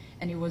NLD,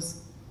 and it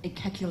was a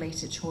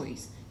calculated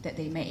choice that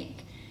they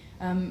make.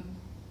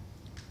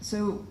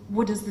 So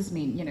what does this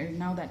mean?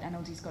 Now that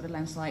NLD's got a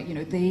landslide,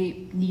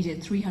 they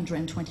needed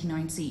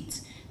 329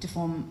 seats to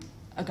form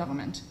a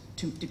government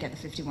to get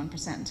the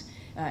 51%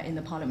 in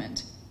the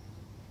parliament.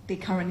 They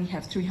currently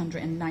have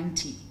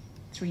 390.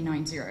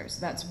 So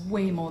that's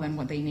way more than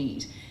what they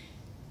need.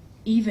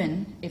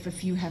 Even if a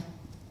few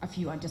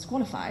are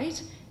disqualified,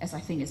 as I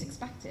think is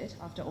expected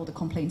after all the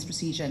complaints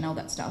procedure and all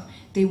that stuff,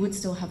 they would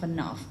still have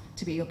enough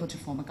to be able to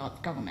form a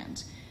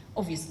government.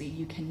 Obviously,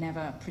 you can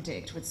never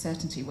predict with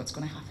certainty what's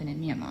going to happen in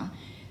Myanmar.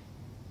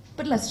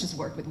 But let's just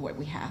work with what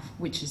we have,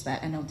 which is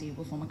that NLD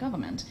will form a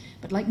government.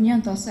 But like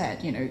Nyantha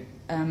said,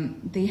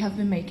 they have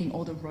been making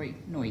all the right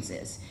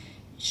noises.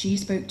 She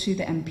spoke to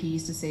the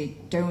MPs to say,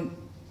 don't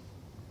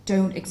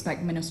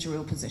expect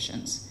ministerial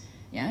positions.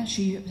 Yeah,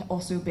 she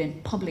also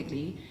been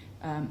publicly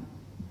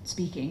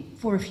speaking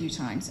for a few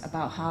times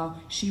about how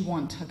she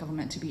wants her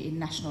government to be a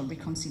national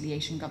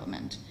reconciliation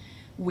government,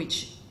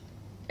 which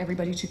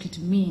everybody took it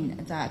to mean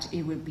that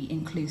it would be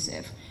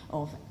inclusive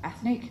of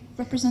ethnic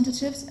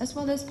representatives as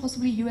well as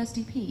possibly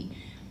USDP.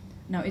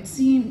 Now, it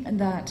seemed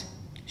that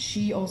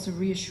she also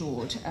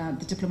reassured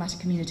the diplomatic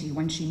community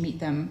when she met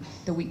them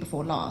the week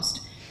before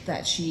last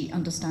that she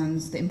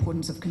understands the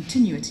importance of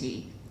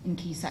continuity in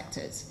key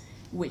sectors,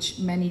 which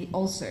many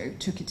also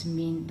took it to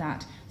mean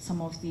that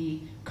some of the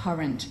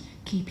current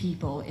key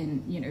people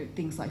in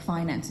things like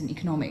finance and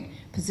economic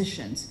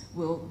positions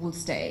will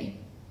stay.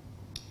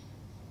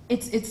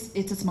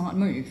 It's a smart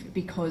move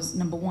because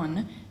number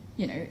one,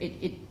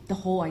 the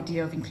whole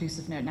idea of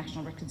inclusive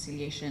national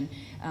reconciliation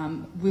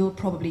will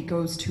probably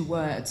goes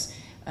towards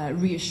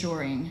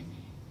reassuring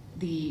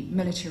the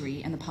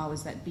military and the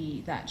powers that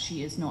be that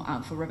she is not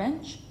out for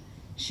revenge.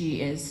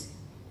 She is,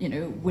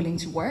 willing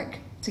to work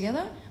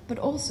together, but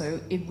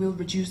also it will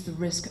reduce the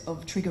risk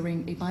of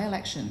triggering a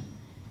by-election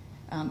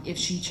if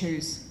she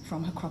chose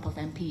from her crop of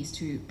MPs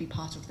to be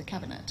part of the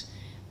cabinet.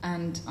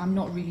 And I'm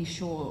not really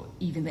sure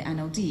even the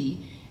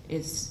NLD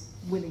is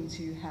willing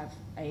to have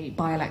a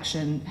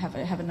by-election,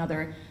 have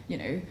another,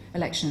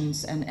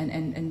 elections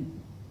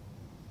and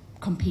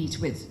compete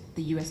with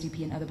the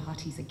USDP and other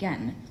parties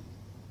again.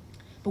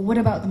 But what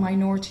about the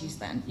minorities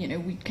then?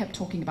 We kept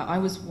talking about, I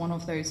was one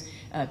of those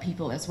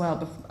people as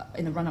well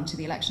in the run-up to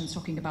the elections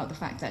talking about the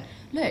fact that,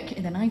 look,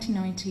 in the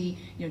 1990,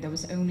 there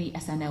was only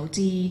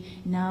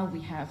SNLD. Now we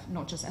have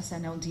not just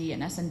SNLD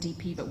and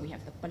SNDP, but we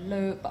have the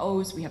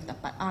Baos, we have the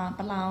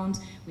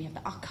Balauns, we have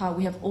the Aka,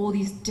 we have all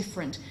these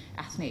different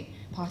ethnic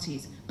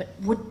parties. But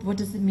what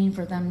does it mean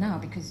for them now?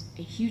 Because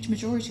a huge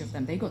majority of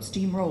them, they got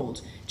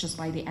steamrolled just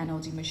by the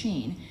NLD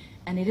machine.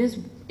 And it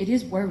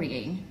is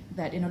worrying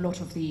that in a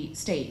lot of the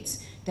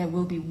states, there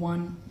will be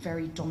one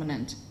very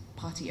dominant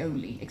party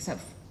only,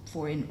 except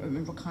for in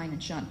Rakhine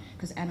and Shan,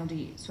 because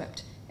NLD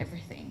swept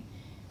everything.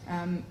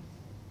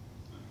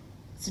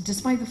 So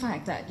despite the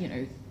fact that,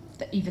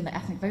 that even the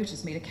ethnic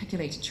voters made a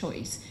calculated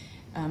choice,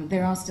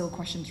 there are still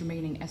questions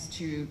remaining as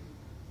to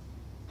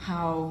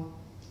how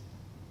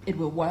it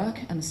will work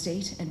on the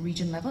state and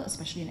region level,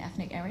 especially in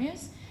ethnic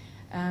areas.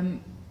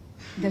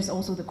 There's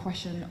also the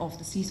question of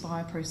the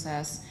ceasefire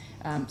process,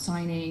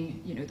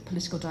 signing, the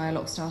political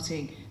dialogue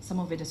starting. Some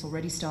of it has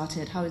already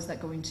started. How is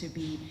that going to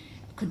be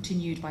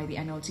continued by the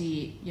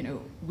NLD?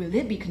 Will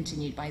it be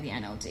continued by the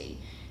NLD?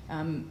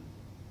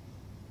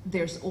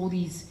 There's all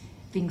these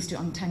things to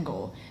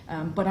untangle.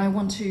 But I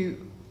want to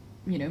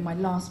my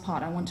last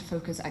part, I want to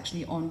focus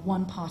actually on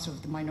one part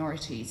of the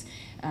minorities,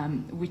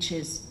 which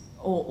is,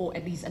 or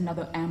at least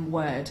another M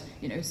word,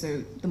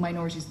 so the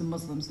minorities, the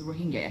Muslims, the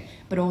Rohingya,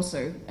 but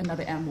also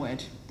another M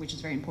word, which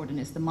is very important,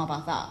 is the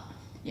Mabatha,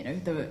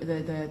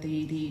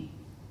 the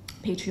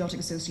Patriotic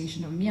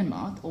Association of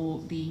Myanmar,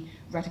 or the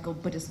radical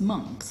Buddhist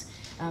monks.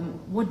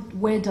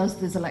 Where does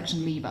this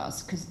election leave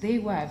us? Because they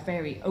were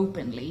very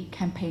openly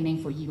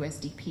campaigning for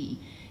USDP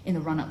in the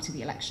run-up to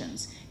the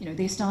elections.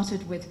 They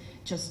started with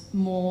just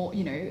more,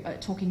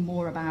 talking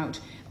more about,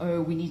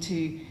 oh, we need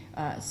to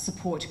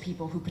support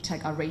people who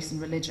protect our race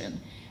and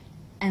religion.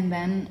 And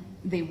then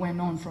they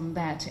went on from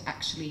there to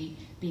actually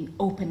being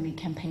openly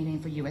campaigning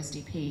for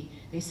USDP.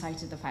 They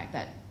cited the fact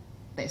that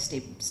there's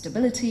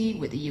stability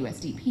with the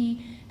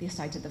USDP. They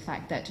cited the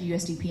fact that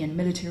USDP and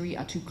military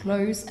are too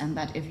close, and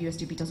that if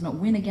USDP does not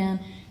win again,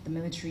 the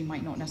military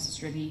might not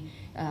necessarily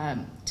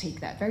take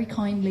that very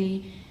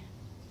kindly.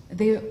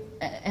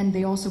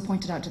 They also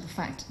pointed out to the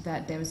fact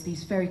that there was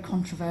these very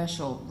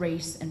controversial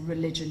race and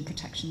religion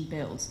protection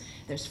bills.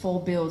 There's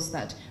 4 bills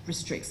that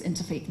restricts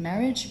interfaith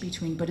marriage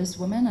between Buddhist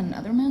women and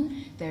other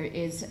men. There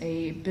is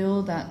a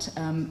bill that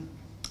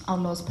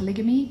outlaws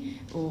polygamy,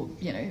 or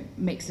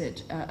makes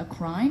it a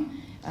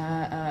crime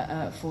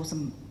for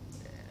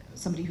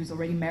somebody who's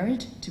already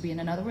married to be in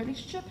another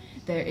relationship.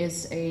 There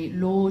is a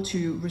law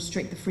to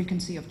restrict the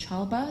frequency of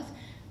childbirth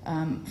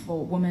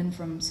for women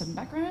from certain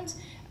backgrounds.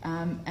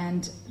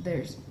 And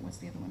there's, what's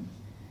the other one?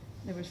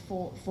 There was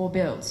four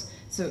bills.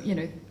 So,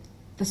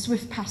 the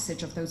swift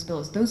passage of those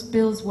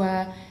bills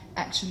were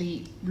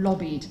actually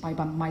lobbied by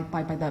the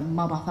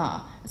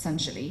Mabatha,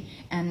 essentially,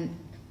 and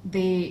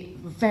they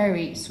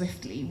very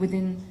swiftly,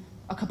 within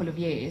a couple of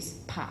years,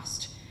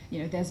 passed.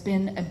 There's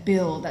been a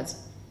bill that's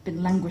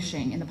been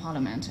languishing in the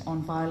parliament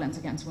on violence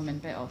against women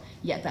bill,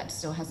 yet that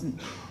still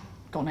hasn't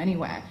gone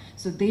anywhere.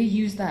 So they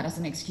use that as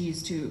an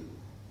excuse to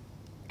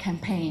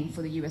campaign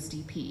for the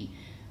USDP.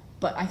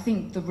 But I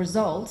think the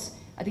results,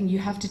 you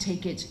have to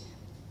take it,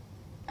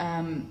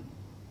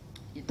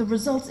 the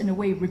results in a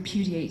way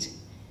repudiate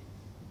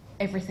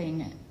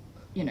everything,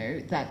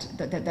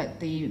 that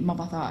the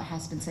Mabatha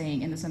has been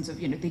saying, in the sense of,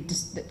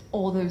 that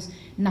all those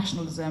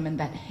nationalism and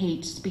that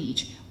hate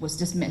speech was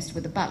dismissed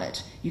with the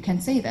ballot. You can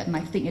say that, and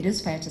I think it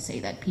is fair to say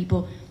that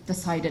people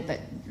decided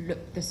that,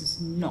 look, this is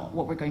not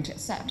what we're going to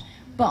accept.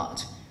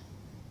 But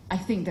I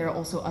think there are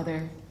also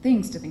other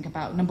things to think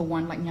about. Number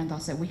one, like Nyantha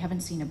said, we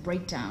haven't seen a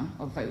breakdown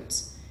of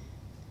votes.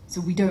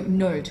 So we don't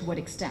know to what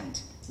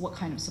extent, what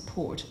kind of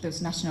support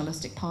those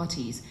nationalistic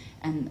parties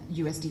and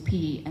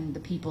USDP and the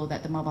people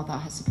that the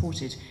Mabatha has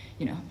supported,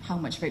 how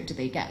much vote do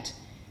they get?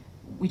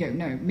 We don't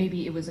know.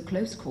 Maybe it was a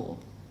close call,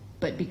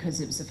 but because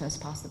it was the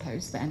first past the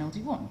post, the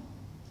NLD won.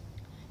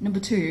 Number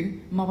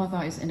two,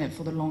 Mabatha is in it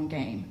for the long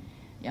game.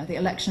 The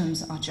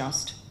elections are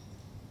just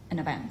an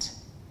event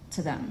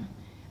to them.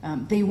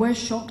 They were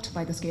shocked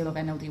by the scale of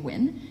NLD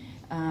win,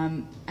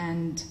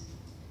 and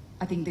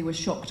I think they were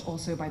shocked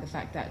also by the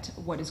fact that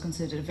what is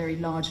considered a very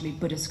largely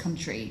Buddhist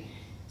country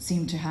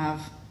seemed to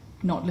have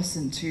not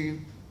listened to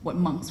what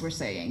monks were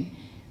saying.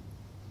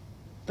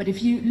 But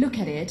if you look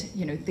at it,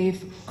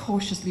 they've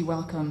cautiously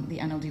welcomed the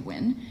NLD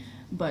win,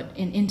 but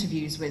in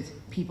interviews with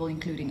people,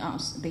 including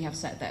us, they have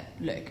said that,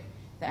 look,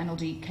 the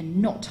NLD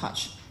cannot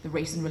touch the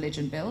race and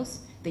religion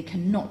bills, they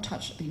cannot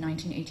touch the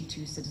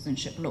 1982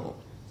 citizenship law.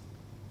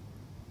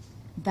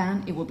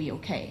 Then it will be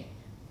okay.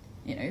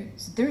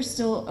 So there's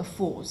still a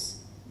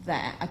force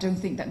there. I don't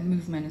think that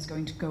movement is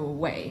going to go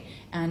away.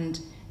 And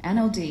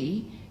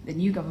NLD, the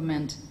new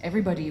government,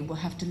 everybody will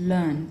have to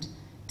learn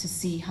to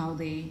see how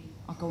they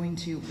are going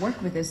to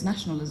work with this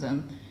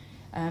nationalism.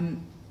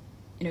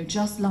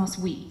 Just last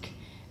week,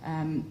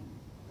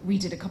 we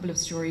did a couple of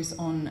stories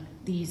on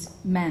these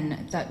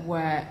men that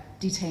were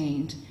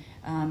detained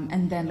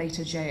and then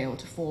later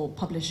jailed for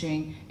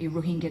publishing a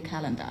Rohingya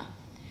calendar.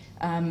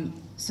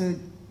 So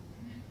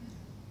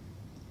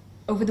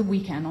over the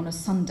weekend, on a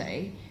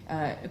Sunday,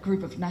 a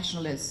group of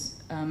nationalists,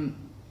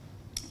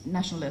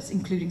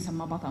 including some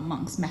Mabatha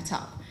monks, met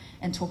up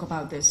and talked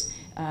about this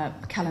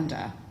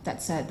calendar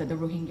that said that the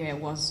Rohingya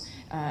was,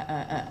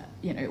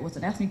 it was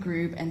an ethnic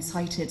group, and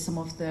cited some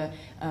of the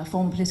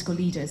former political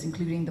leaders,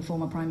 including the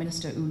former Prime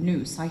Minister U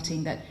Nu,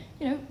 citing that,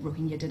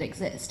 Rohingya did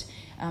exist.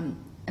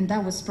 And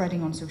that was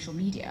spreading on social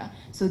media.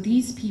 So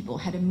these people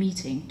had a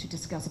meeting to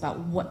discuss about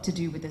what to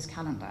do with this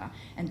calendar,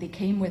 and they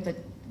came with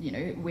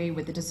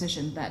with the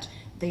decision that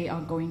they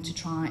are going to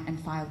try and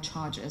file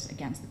charges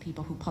against the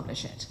people who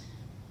publish it.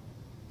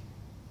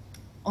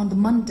 On the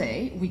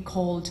Monday, we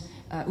called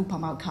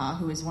Upamauka,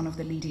 who is one of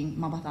the leading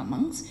Mabatha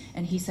monks,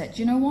 and he said,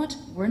 you know what,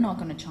 we're not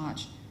going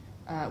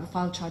to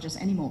file charges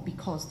anymore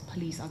because the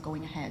police are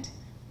going ahead.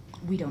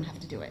 We don't have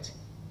to do it.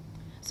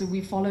 So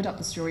we followed up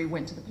the story,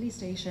 went to the police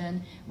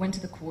station, went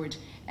to the court,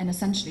 and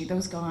essentially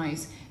those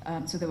guys,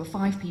 so there were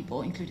 5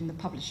 people, including the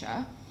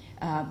publisher,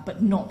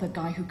 but not the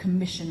guy who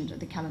commissioned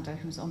the calendar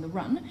who's on the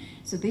run.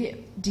 So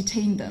they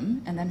detained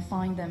them and then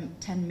fined them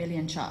 10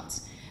 million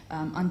chats.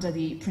 under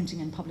the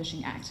Printing and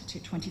Publishing Act to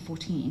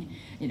 2014,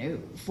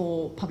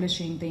 for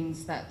publishing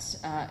things that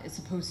is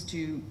supposed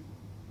to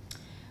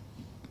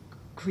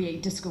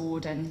create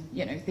discord and,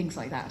 things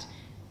like that.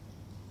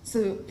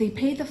 So they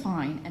paid the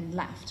fine and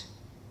left,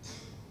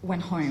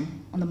 went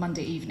home on the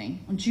Monday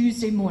evening. On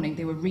Tuesday morning,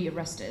 they were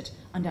rearrested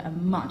under a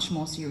much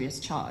more serious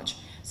charge,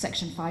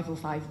 Section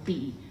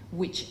 505B,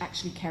 which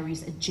actually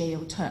carries a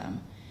jail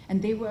term.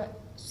 And they were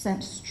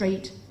sent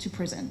straight to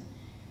prison.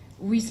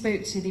 We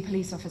spoke to the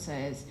police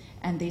officers,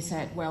 and they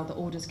said, well, the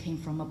orders came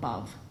from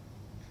above.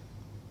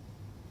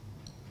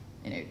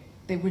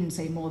 They wouldn't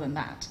say more than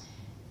that.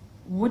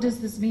 What does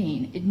this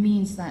mean? It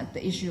means that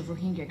the issue of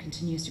Rohingya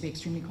continues to be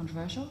extremely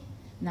controversial.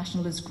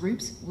 Nationalist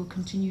groups will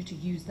continue to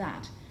use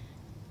that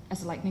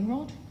as a lightning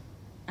rod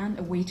and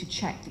a way to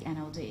check the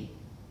NLD.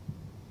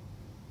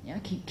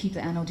 Keep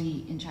the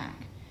NLD in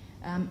check.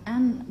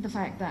 And the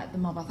fact that the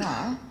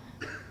Mahachulalongkorn,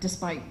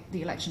 despite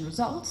the election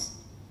results,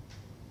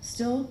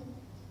 still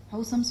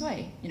hold some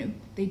sway.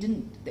 They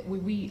didn't.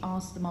 We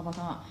asked the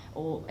Mahachulalongkorn,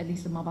 or at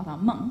least the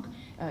Mahachulalongkorn monk,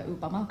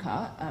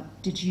 Upamalka,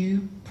 did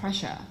you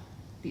pressure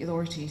the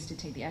authorities to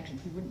take the action?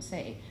 He wouldn't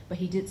say, but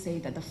he did say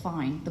that the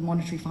fine, the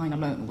monetary fine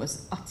alone,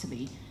 was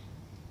utterly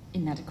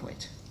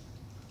inadequate.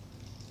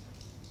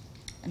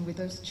 And with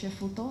those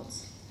cheerful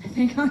thoughts, I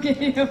think I'll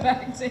give you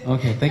back to.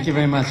 Okay, thank you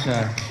very much.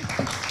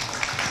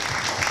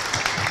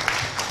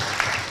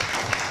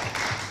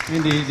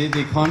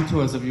 The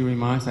contours of your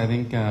remarks, I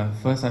think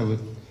first I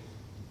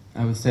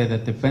would say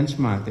that the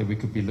benchmark that we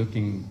could be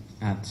looking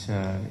at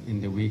in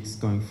the weeks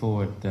going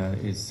forward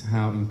is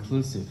how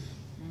inclusive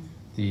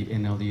the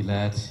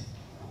NLD-led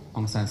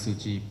Aung San Suu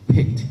Kyi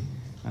picked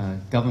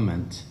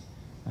government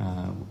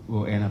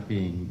will end up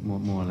being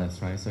more or less,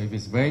 right? So if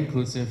it's very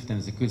inclusive, then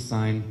it's a good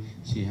sign.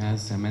 She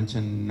has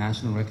mentioned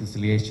national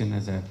reconciliation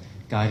as a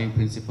guiding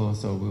principle,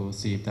 so we will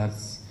see if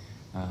that's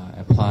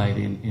applied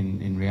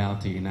in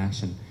reality, in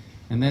action.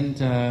 And then,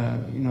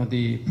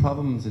 the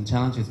problems and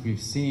challenges we've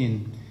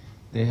seen,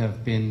 they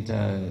have been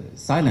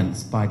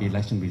silenced by the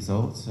election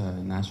results,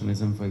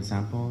 nationalism, for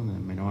example, the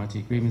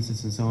minority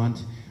grievances and so on,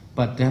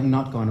 but they have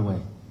not gone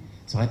away.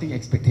 So I think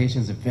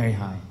expectations are very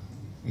high.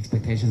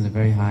 Expectations are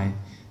very high.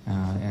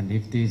 And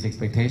if these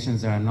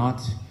expectations are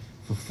not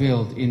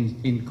fulfilled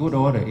in good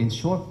order, in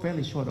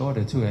fairly short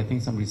order too, I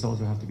think some results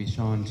will have to be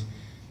shown.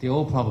 The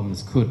old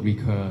problems could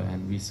recur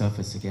and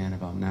resurface again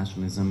about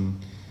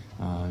nationalism,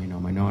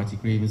 minority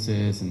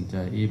grievances,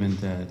 and even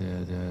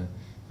the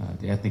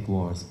ethnic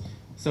wars.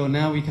 So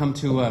now we come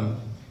to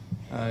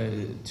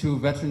two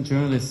veteran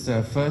journalists.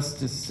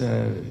 First is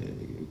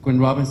Gwen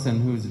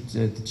Robinson, who's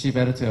the chief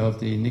editor of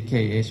the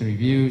Nikkei Asia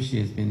Review. She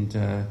has been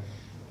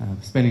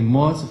spending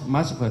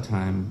much of her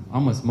time,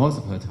 almost most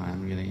of her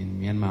time really, in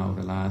Myanmar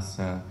over the last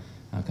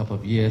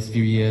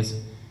few years.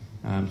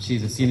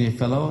 She's a senior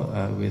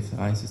fellow with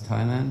ISIS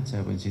Thailand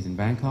when she's in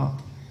Bangkok,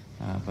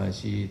 but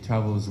she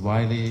travels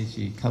widely.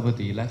 She covered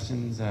the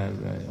elections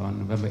on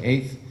November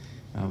 8th,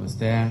 was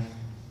there.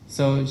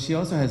 So she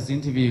also has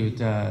interviewed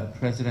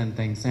President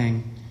Thein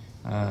Sein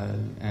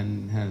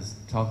and has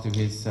talked to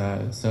his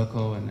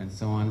circle and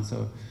so on.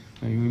 So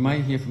we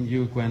might hear from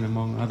you, Gwen,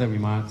 among other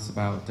remarks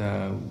about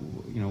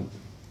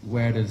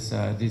where does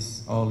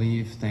this all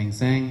leave Thein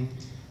Sein,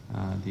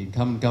 the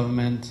incumbent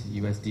government,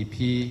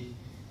 USDP,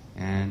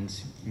 and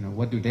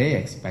what do they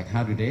expect?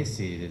 How do they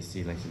see these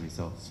election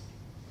results?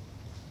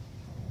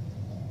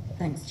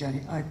 Thanks,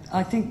 Jody.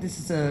 I think this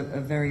is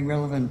a very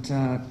relevant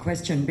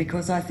question,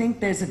 because I think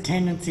there's a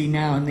tendency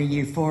now in the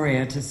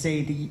euphoria to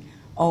see the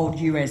old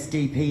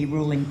USDP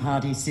ruling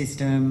party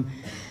system,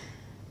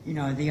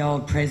 the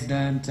old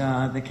president,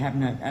 the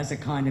cabinet, as a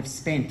kind of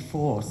spent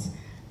force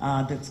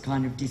that's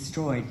kind of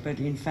destroyed. But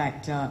in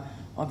fact,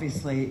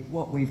 obviously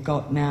what we've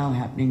got now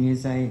happening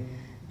is a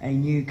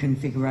new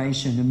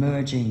configuration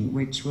emerging,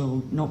 which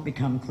will not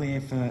become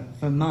clear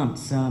for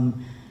months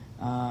from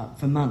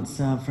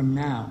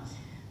now.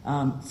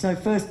 So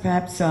first,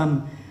 perhaps,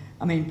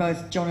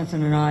 both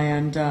Jonathan and I,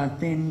 and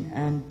Thin,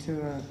 and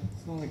to a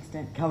small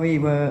extent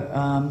Kavi,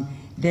 were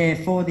there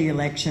for the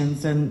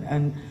elections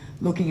and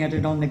looking at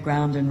it on the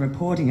ground and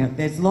reporting it.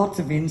 There's lots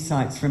of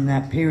insights from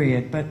that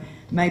period, but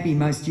maybe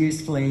most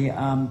usefully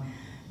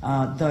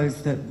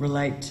those that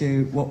relate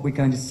to what we're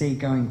going to see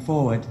going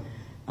forward.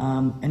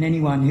 And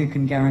anyone who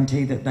can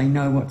guarantee that they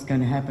know what's going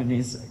to happen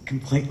is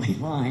completely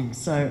lying.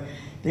 So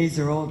these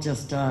are all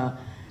just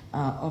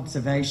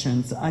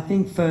observations. I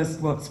think first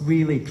what's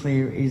really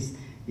clear is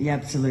the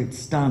absolute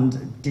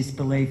stunned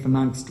disbelief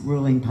amongst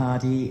ruling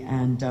party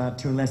and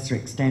to a lesser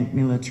extent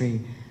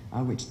military,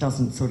 which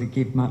doesn't sort of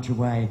give much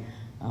away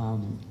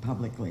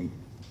publicly.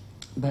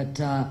 But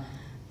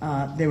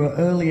there were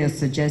earlier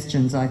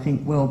suggestions, I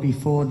think well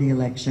before the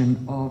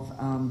election, of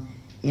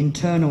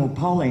internal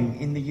polling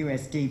in the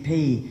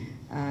USDP,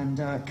 and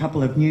a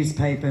couple of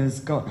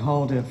newspapers got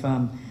hold of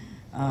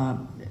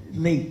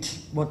leaked,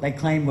 what they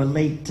claim were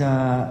leaked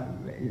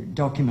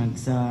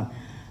documents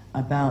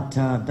about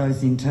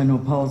those internal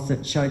polls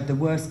that showed the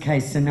worst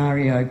case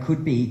scenario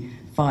could be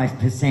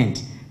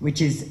 5%, which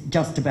is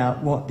just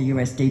about what the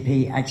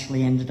USDP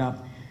actually ended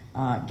up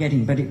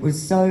getting. But it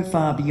was so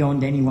far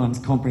beyond anyone's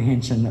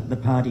comprehension that the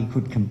party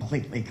could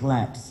completely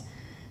collapse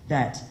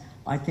that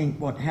I think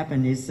what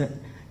happened is that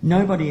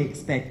nobody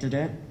expected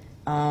it.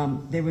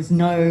 There was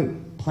no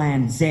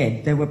plan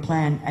Z. There were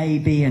plan A,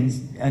 B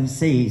and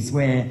C's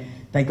where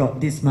they got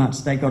this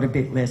much, they got a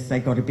bit less, they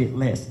got a bit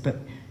less. But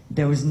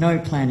there was no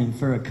planning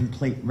for a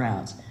complete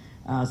rout.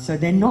 So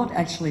they're not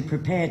actually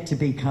prepared to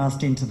be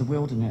cast into the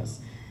wilderness.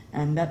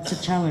 And that's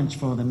a challenge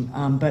for them.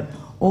 But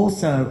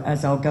also,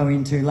 as I'll go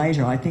into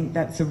later, I think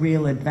that's a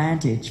real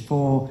advantage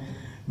for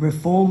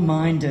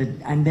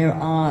reform-minded, and there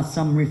are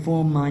some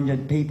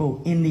reform-minded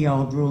people in the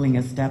old ruling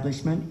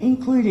establishment,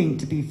 including,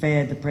 to be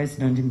fair, the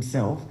president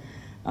himself,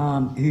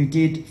 who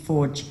did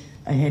forge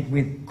ahead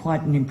with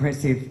quite an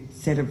impressive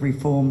set of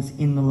reforms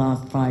in the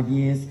last 5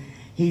 years.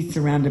 He's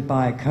surrounded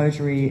by a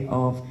coterie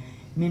of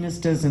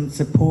ministers and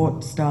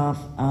support staff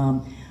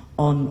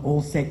on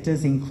all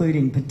sectors,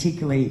 including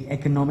particularly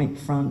economic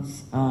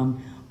fronts,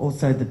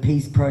 also the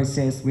peace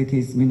process with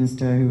his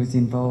minister who was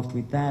involved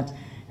with that,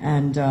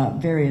 and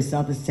various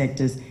other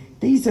sectors.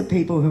 These are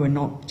people who are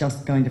not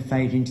just going to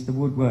fade into the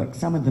woodwork.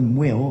 Some of them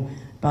will,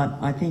 but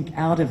I think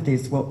out of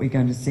this what we're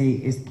going to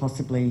see is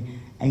possibly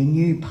a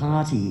new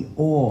party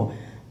or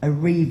a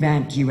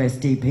revamped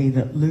USDP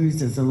that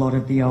loses a lot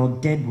of the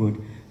old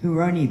deadwood who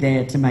are only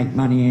there to make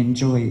money and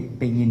enjoy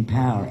being in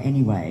power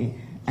anyway,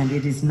 and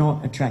it is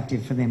not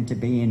attractive for them to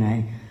be in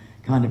a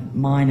kind of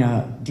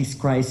minor,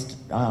 disgraced,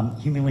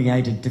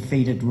 humiliated,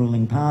 defeated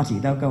ruling party.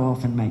 They'll go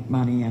off and make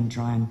money and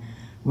try and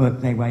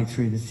work their way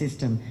through the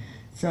system.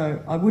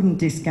 So I wouldn't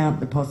discount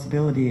the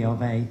possibility of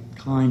a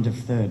kind of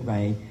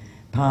third-way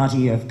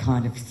party of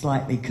kind of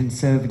slightly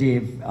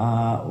conservative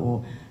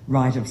or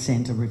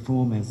right-of-centre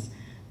reformers.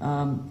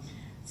 That's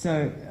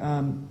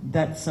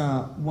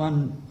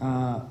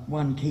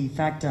one key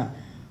factor.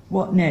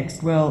 What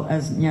next? Well,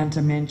 as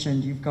Nyantha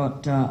mentioned, you've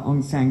got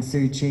Aung San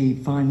Suu Kyi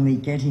finally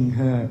getting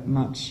her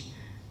much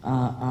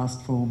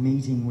asked for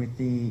meeting with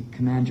the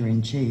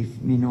Commander-in-Chief,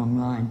 Min Aung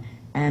Hlaing,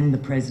 and the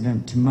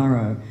President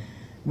tomorrow,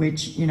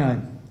 which, you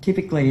know,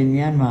 typically in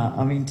Myanmar,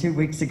 I mean, 2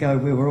 weeks ago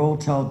we were all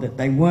told that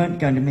they weren't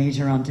going to meet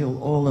her until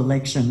all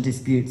election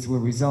disputes were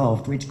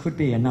resolved, which could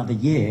be another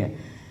year.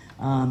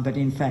 But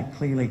in fact,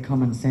 clearly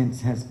common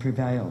sense has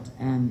prevailed.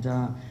 And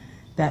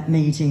that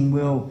meeting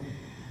will,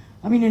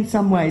 I mean, in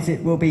some ways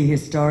it will be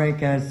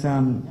historic, as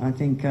I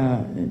think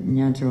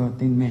Nyantha Maw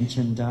Lin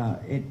mentioned.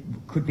 It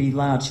could be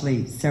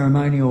largely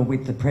ceremonial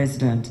with the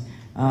President,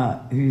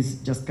 who's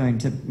just going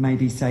to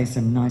maybe say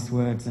some nice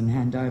words and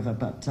hand over,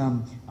 but,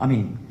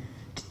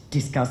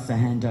 discuss the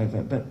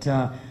handover. But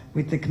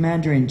with the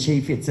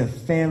Commander-in-Chief, it's a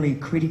fairly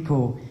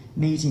critical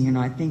meeting, and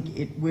I think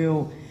it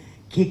will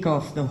kick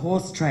off the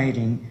horse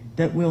trading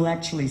that will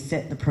actually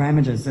set the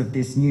parameters of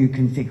this new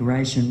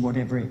configuration,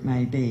 whatever it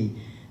may be.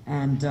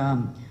 And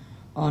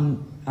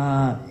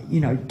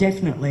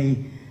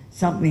definitely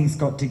something's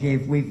got to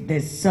give.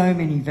 There's so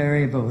many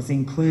variables,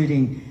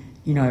 including,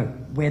 you know,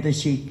 whether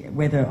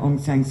Aung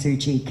San Suu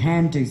Kyi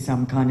can do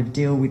some kind of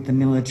deal with the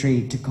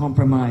military to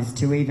compromise,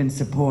 to even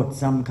support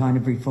some kind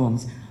of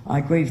reforms. I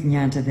agree with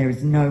Nyantha, there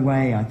is no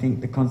way I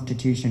think the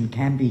Constitution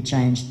can be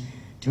changed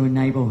to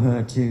enable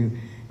her to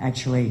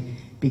actually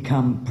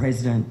become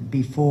president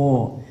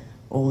before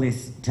all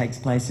this takes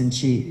place, and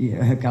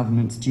her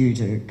government's due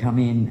to come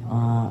in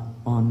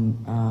on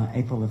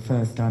April the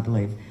 1st, I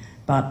believe.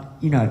 But,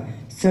 you know,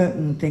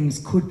 certain things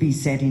could be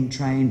set in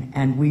train,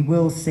 and we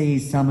will see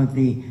some of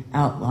the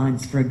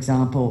outlines, for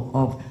example,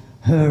 of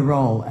her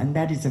role, and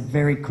that is a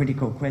very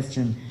critical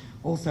question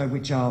also,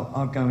 which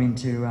I'll go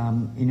into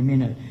in a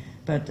minute.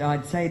 But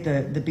I'd say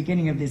the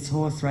beginning of this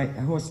horse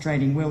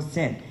trading will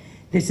set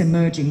this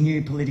emerging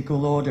new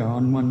political order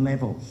on one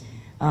level.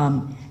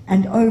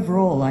 And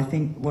overall, I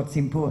think what's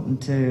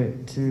important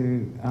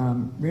to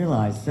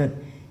realise that,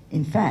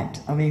 in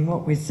fact, I mean,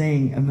 what we're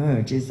seeing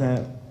emerge is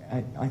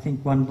I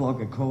think one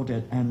blogger called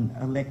it an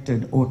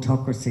elected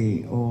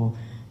autocracy, or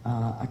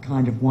a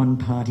kind of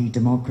one-party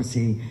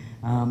democracy,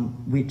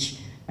 which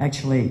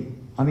actually,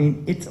 I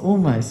mean, it's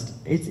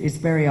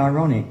very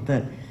ironic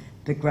that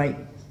the great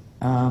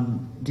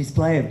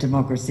display of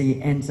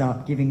democracy ends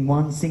up giving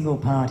one single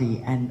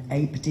party and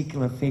a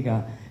particular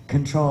figure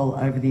control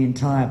over the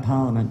entire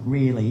parliament,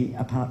 really,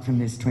 apart from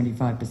this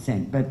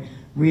 25%, but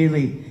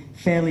really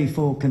fairly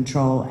full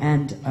control,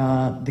 and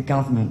the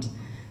government.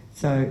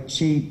 So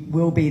she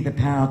will be the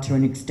power to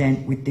an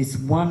extent, with this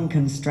one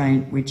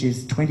constraint, which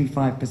is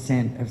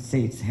 25% of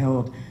seats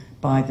held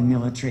by the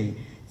military.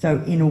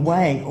 So in a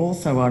way,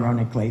 also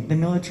ironically, the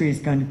military is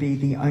going to be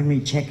the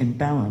only check and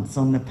balance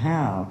on the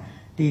power,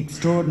 the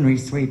extraordinary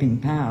sweeping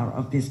power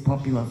of this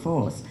popular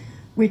force,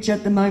 which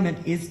at the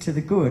moment is to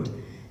the good.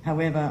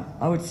 However,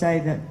 I would say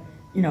that,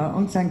 you know,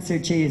 Aung San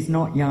Suu Kyi is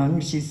not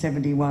young. She's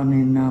 71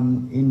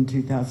 in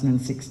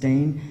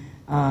 2016.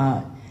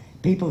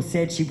 People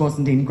said she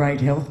wasn't in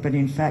great health, but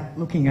in fact,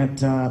 looking at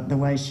the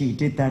way she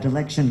did that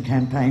election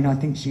campaign, I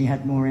think she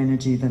had more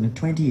energy than a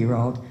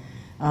 20-year-old.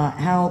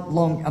 How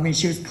long? I mean,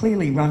 she was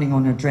clearly running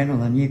on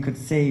adrenaline. You could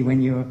see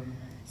when you were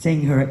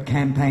seeing her at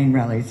campaign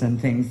rallies and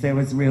things, there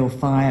was real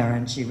fire,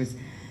 and she was,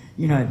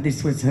 you know,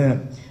 this was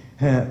her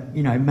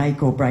you know,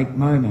 make or break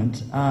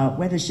moment.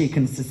 Whether she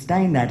can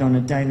sustain that on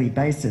a daily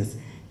basis,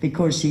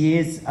 because she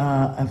is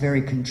a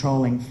very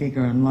controlling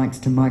figure and likes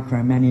to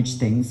micromanage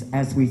things,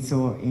 as we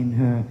saw in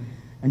her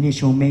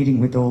initial meeting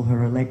with all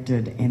her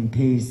elected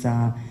MPs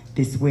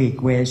this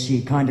week, where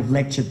she kind of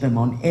lectured them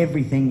on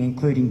everything,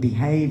 including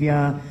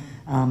behaviour,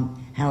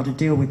 how to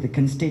deal with the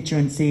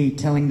constituency,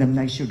 telling them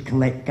they should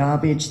collect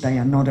garbage. They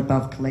are not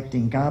above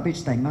collecting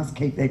garbage. They must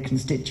keep their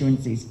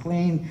constituencies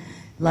clean,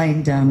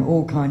 laying down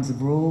all kinds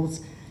of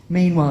rules.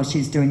 Meanwhile,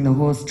 she's doing the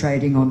horse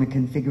trading on the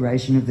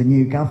configuration of the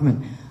new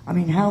government. I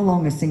mean, how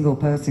long a single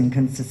person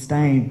can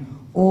sustain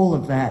all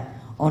of that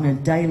on a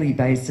daily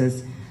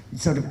basis,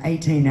 sort of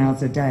 18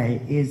 hours a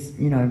day, is,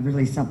 you know,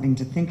 really something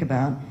to think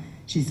about.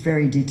 She's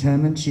very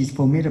determined, she's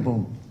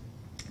formidable.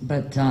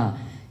 But,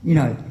 you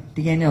know,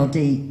 the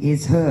NLD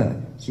is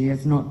her. She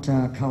has not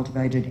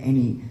cultivated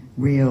any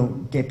real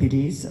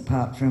deputies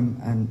apart from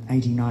an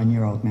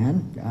 89-year-old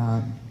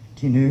man,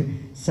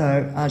 Tinu.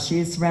 So she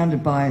is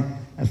surrounded by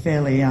a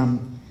fairly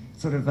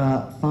sort of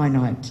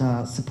finite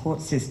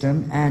support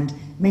system. And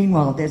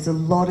meanwhile, there's a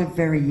lot of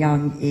very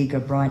young, eager,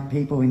 bright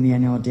people in the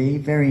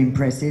NLD, very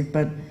impressive,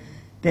 but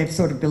they're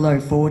sort of below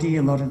 40,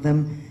 a lot of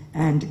them,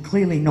 and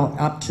clearly not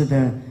up to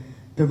the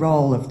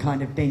role of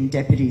kind of being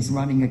deputies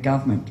running a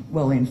government.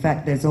 Well, in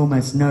fact, there's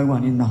almost no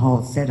one in the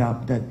whole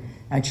setup that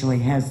actually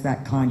has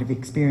that kind of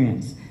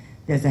experience.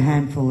 There's a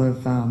handful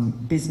of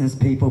business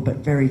people, but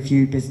very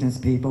few business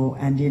people,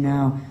 and in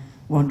our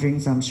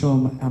wanderings, I'm sure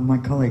my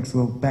colleagues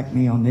will back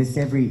me on this,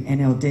 every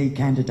NLD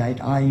candidate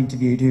I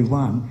interviewed who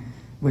won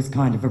was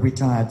kind of a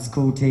retired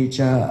school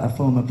teacher, a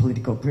former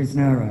political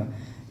prisoner,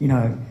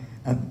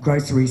 a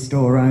grocery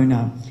store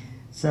owner.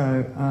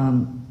 So,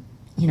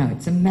 you know,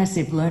 it's a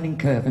massive learning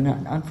curve, and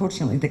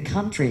unfortunately the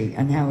country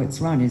and how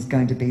it's run is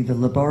going to be the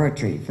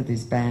laboratory for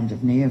this band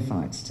of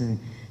neophytes to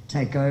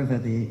take over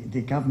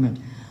the government.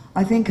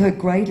 I think her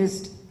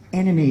greatest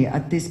enemy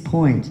at this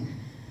point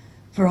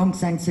for Aung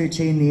San Suu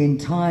Kyi and the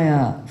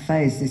entire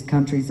phase this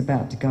country is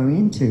about to go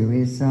into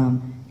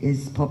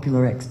is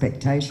popular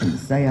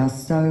expectations. They are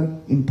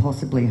so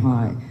impossibly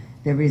high.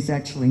 There is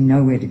actually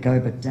nowhere to go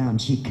but down.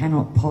 She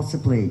cannot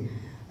possibly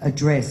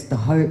address the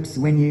hopes.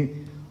 When you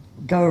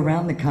go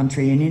around the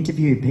country and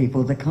interview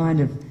people, the kind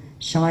of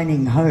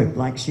shining hope,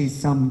 like she's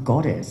some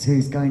goddess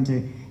who's going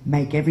to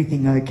make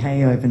everything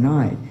okay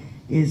overnight,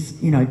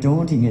 is, you know,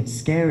 daunting. It's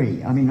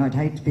scary. I mean, I'd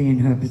hate to be in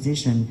her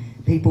position.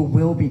 People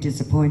will be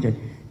disappointed.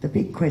 The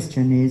big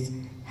question is,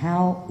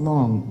 how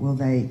long will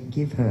they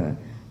give her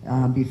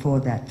before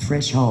that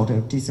threshold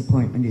of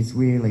disappointment is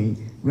really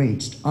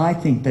reached? I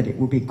think that it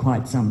will be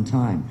quite some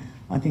time.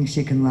 I think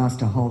she can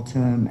last a whole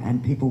term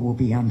and people will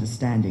be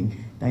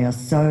understanding. They are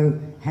so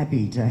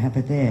happy to have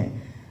her there.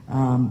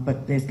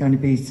 But there's going to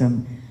be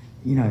some,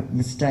 you know,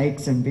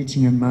 mistakes and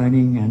bitching and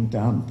moaning,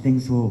 and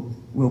things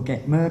will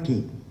get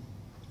murky.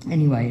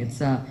 Anyway,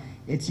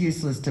 it's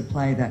useless to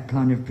play that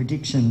kind of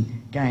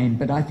prediction game.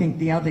 But I think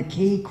the other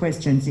key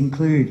questions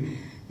include,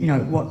 you know,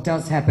 what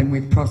does happen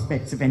with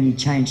prospects of any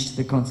change to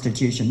the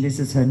Constitution. This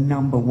is her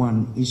number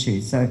one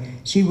issue. So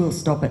she will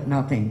stop at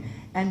nothing.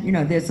 And, you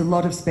know, there's a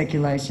lot of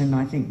speculation,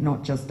 I think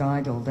not just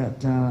idle,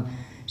 that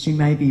she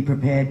may be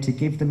prepared to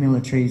give the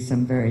military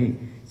some very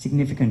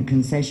significant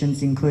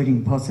concessions,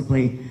 including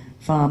possibly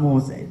far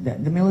more.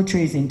 The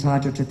military is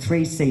entitled to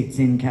 3 seats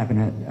in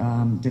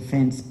Cabinet,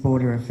 Defence,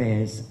 Border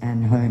Affairs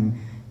and Home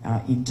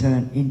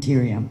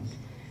Interior.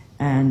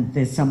 And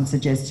there's some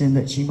suggestion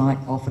that she might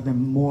offer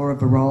them more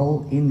of a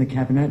role in the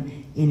Cabinet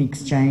in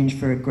exchange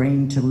for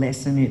agreeing to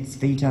lessen its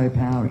veto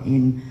power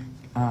in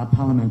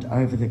Parliament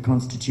over the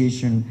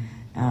Constitution,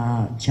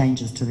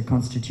 changes to the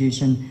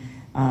Constitution.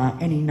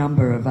 Any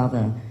number of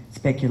other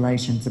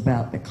speculations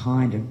about the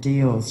kind of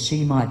deals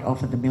she might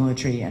offer the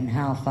military and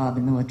how far the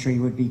military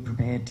would be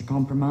prepared to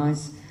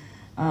compromise,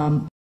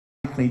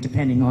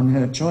 depending on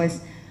her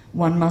choice.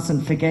 One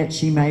mustn't forget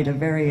she made a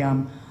very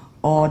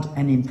odd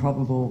and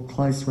improbable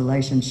close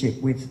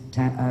relationship with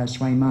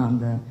Shui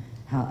Man,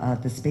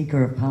 the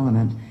Speaker of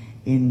Parliament,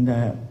 in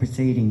the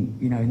preceding,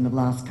 you know, in the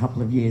last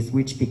couple of years,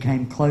 which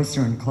became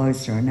closer and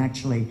closer, and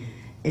actually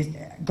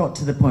it got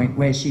to the point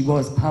where she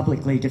was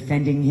publicly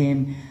defending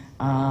him,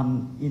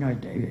 you know,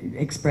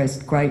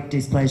 expressed great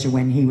displeasure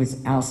when he was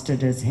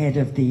ousted as head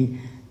of the,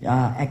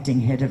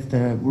 acting head of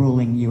the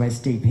ruling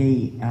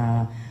USDP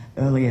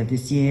earlier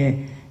this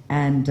year.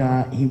 And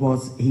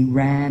he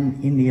ran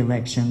in the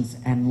elections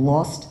and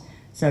lost.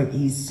 So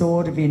he's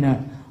sort of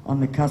on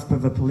the cusp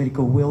of a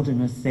political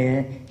wilderness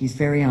there. He's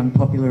very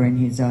unpopular in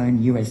his own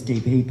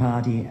USDP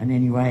party, and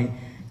anyway,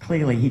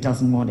 clearly he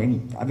doesn't want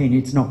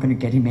it's not going to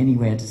get him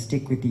anywhere to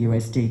stick with the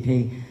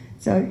USDP.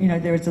 So, you know,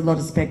 there is a lot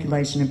of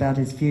speculation about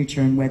his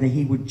future and whether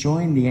he would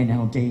join the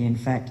NLD, in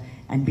fact,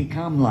 and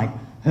become like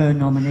her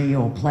nominee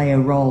or play a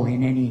role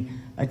in any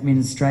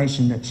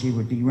administration that she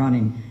would be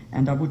running.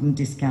 And I wouldn't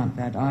discount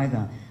that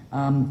either.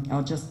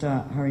 I'll just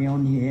hurry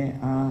on here.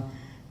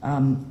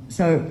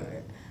 So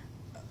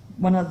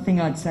one other thing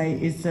I'd say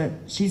is that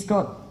she's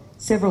got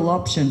several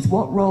options.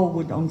 What role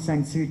would Aung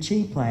San Suu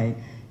Kyi play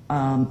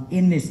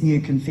in this new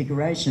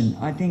configuration?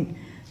 I think,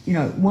 you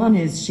know, one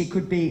is she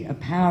could be a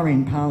power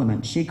in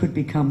Parliament. She could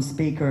become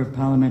Speaker of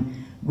Parliament,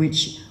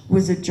 which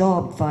was a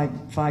job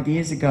five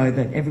years ago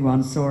that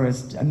everyone saw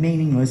as a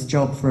meaningless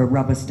job for a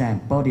rubber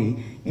stamp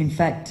body. In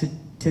fact,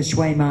 to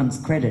Shui Man's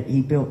credit,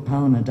 he built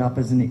Parliament up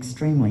as an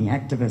extremely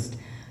activist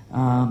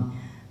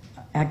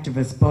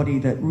body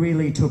that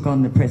really took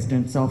on the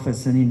President's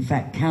office and in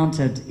fact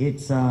countered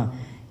its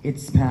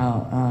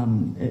power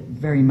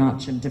very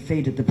much and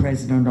defeated the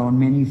President on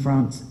many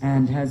fronts,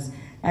 and has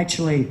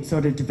actually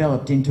sort of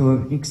developed into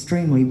an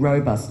extremely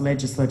robust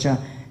legislature,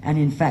 and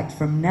in fact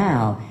from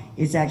now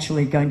is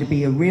actually going to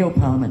be a real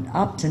Parliament.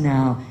 Up to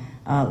now,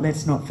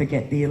 let's not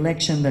forget the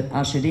election that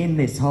ushered in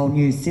this whole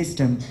new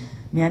system.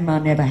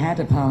 Myanmar never had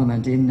a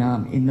Parliament in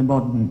the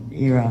modern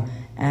era,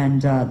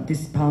 and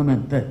this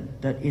Parliament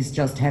that is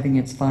just having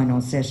its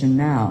final session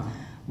now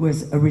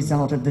was a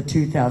result of the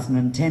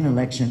 2010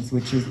 elections,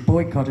 which was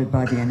boycotted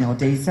by the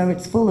NLD. So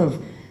it's full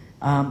of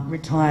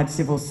retired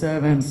civil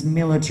servants,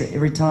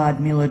 retired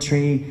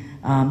military,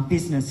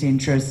 business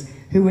interests,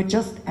 who were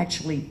just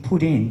actually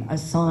put in,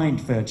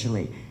 assigned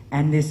virtually.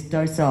 And this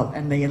docile,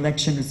 and the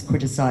election is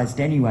criticised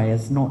anyway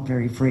as not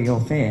very free or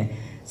fair.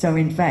 So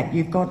in fact,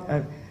 you've got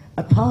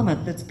a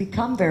Parliament that's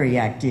become very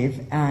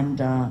active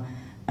and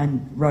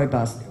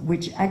robust,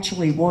 which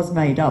actually was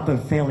made up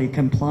of fairly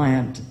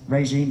compliant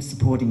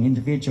regime-supporting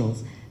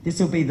individuals. This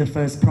will be the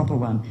first proper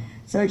one.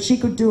 So she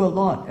could do a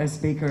lot as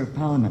Speaker of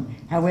Parliament.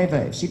 However,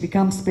 if she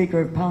becomes Speaker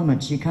of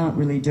Parliament, she can't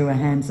really do a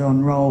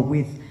hands-on role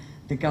with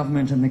the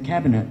government and the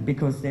cabinet,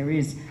 because there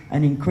is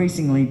an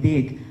increasingly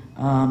big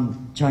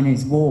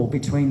Chinese wall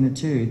between the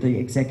two, the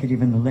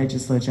executive and the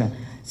legislature.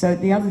 So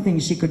the other thing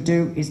she could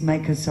do is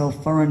make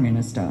herself foreign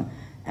minister.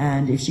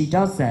 And if she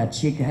does that,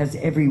 she has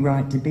every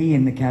right to be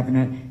in the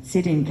cabinet,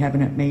 sit in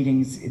cabinet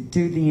meetings,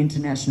 do the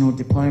international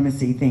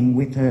diplomacy thing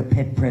with her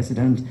pet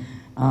president,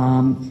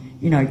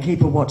 you know,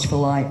 keep a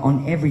watchful eye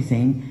on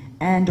everything,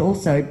 and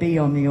also be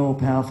on the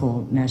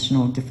all-powerful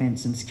National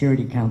Defence and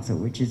Security Council,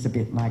 which is a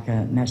bit like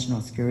a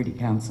National Security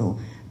Council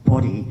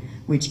body,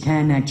 which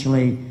can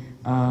actually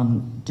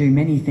do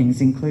many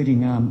things,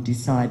 including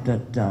decide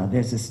that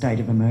there's a state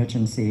of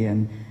emergency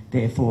and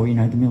therefore, you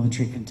know, the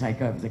military can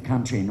take over the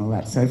country and all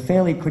that. So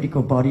fairly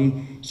critical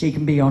body. She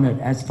can be on it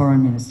as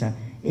foreign minister.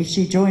 If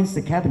she joins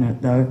the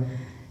cabinet, though,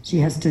 she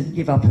has to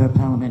give up her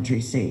parliamentary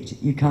seat.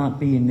 You can't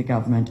be in the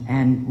government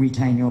and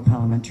retain your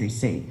parliamentary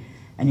seat.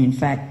 And in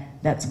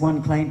fact, that's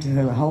one claim to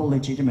her whole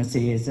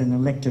legitimacy as an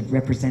elected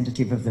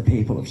representative of the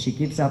people. If she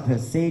gives up her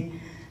seat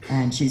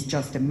and she's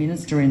just a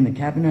minister in the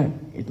cabinet,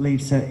 it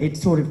leaves her, it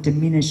sort of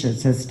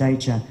diminishes her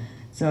stature.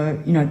 So,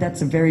 you know,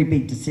 that's a very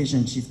big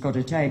decision she's got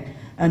to take.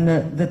 And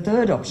the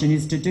third option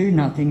is to do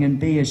nothing and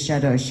be a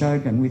shadow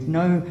shogun with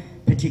no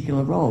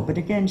particular role. But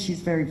again, she's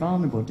very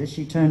vulnerable. Does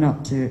she turn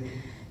up to,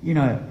 you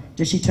know,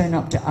 does she turn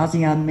up to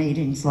ASEAN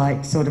meetings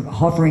like sort of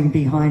hovering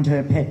behind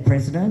her pet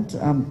president,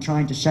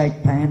 trying to shake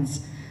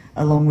hands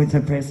along with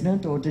her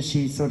president, or does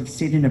she sort of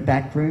sit in a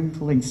back room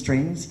pulling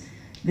strings?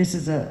 This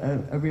is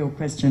a real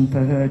question for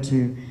her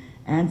to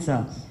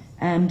answer.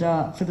 And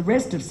for the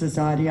rest of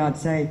society, I'd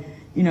say,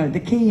 you know,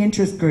 the key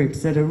interest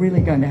groups that are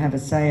really going to have a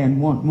say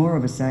and want more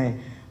of a say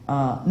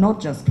are not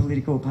just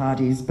political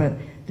parties, but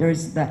there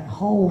is that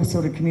whole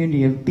sort of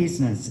community of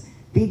business,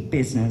 big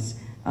business,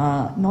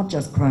 not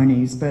just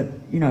cronies, but,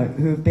 you know,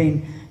 who have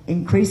been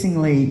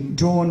increasingly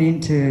drawn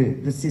into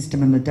the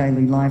system and the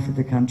daily life of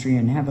the country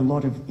and have a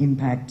lot of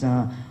impact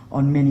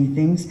on many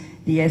things.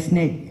 The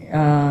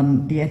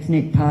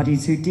ethnic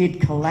parties who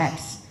did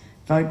collapse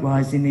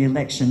vote-wise in the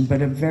election,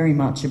 but are very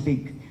much a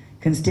big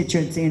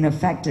constituency and a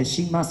factor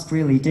she must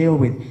really deal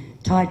with.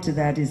 Tied to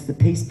that is the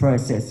peace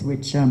process,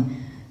 which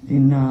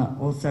been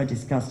also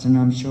discussed, and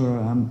I'm sure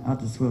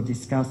others will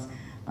discuss.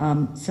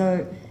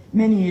 So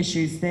many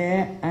issues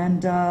there,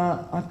 and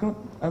I've got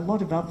a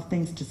lot of other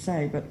things to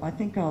say, but I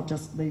think I'll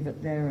just leave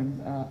it there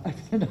and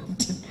open it up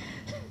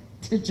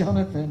to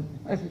Jonathan.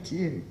 Over to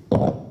you.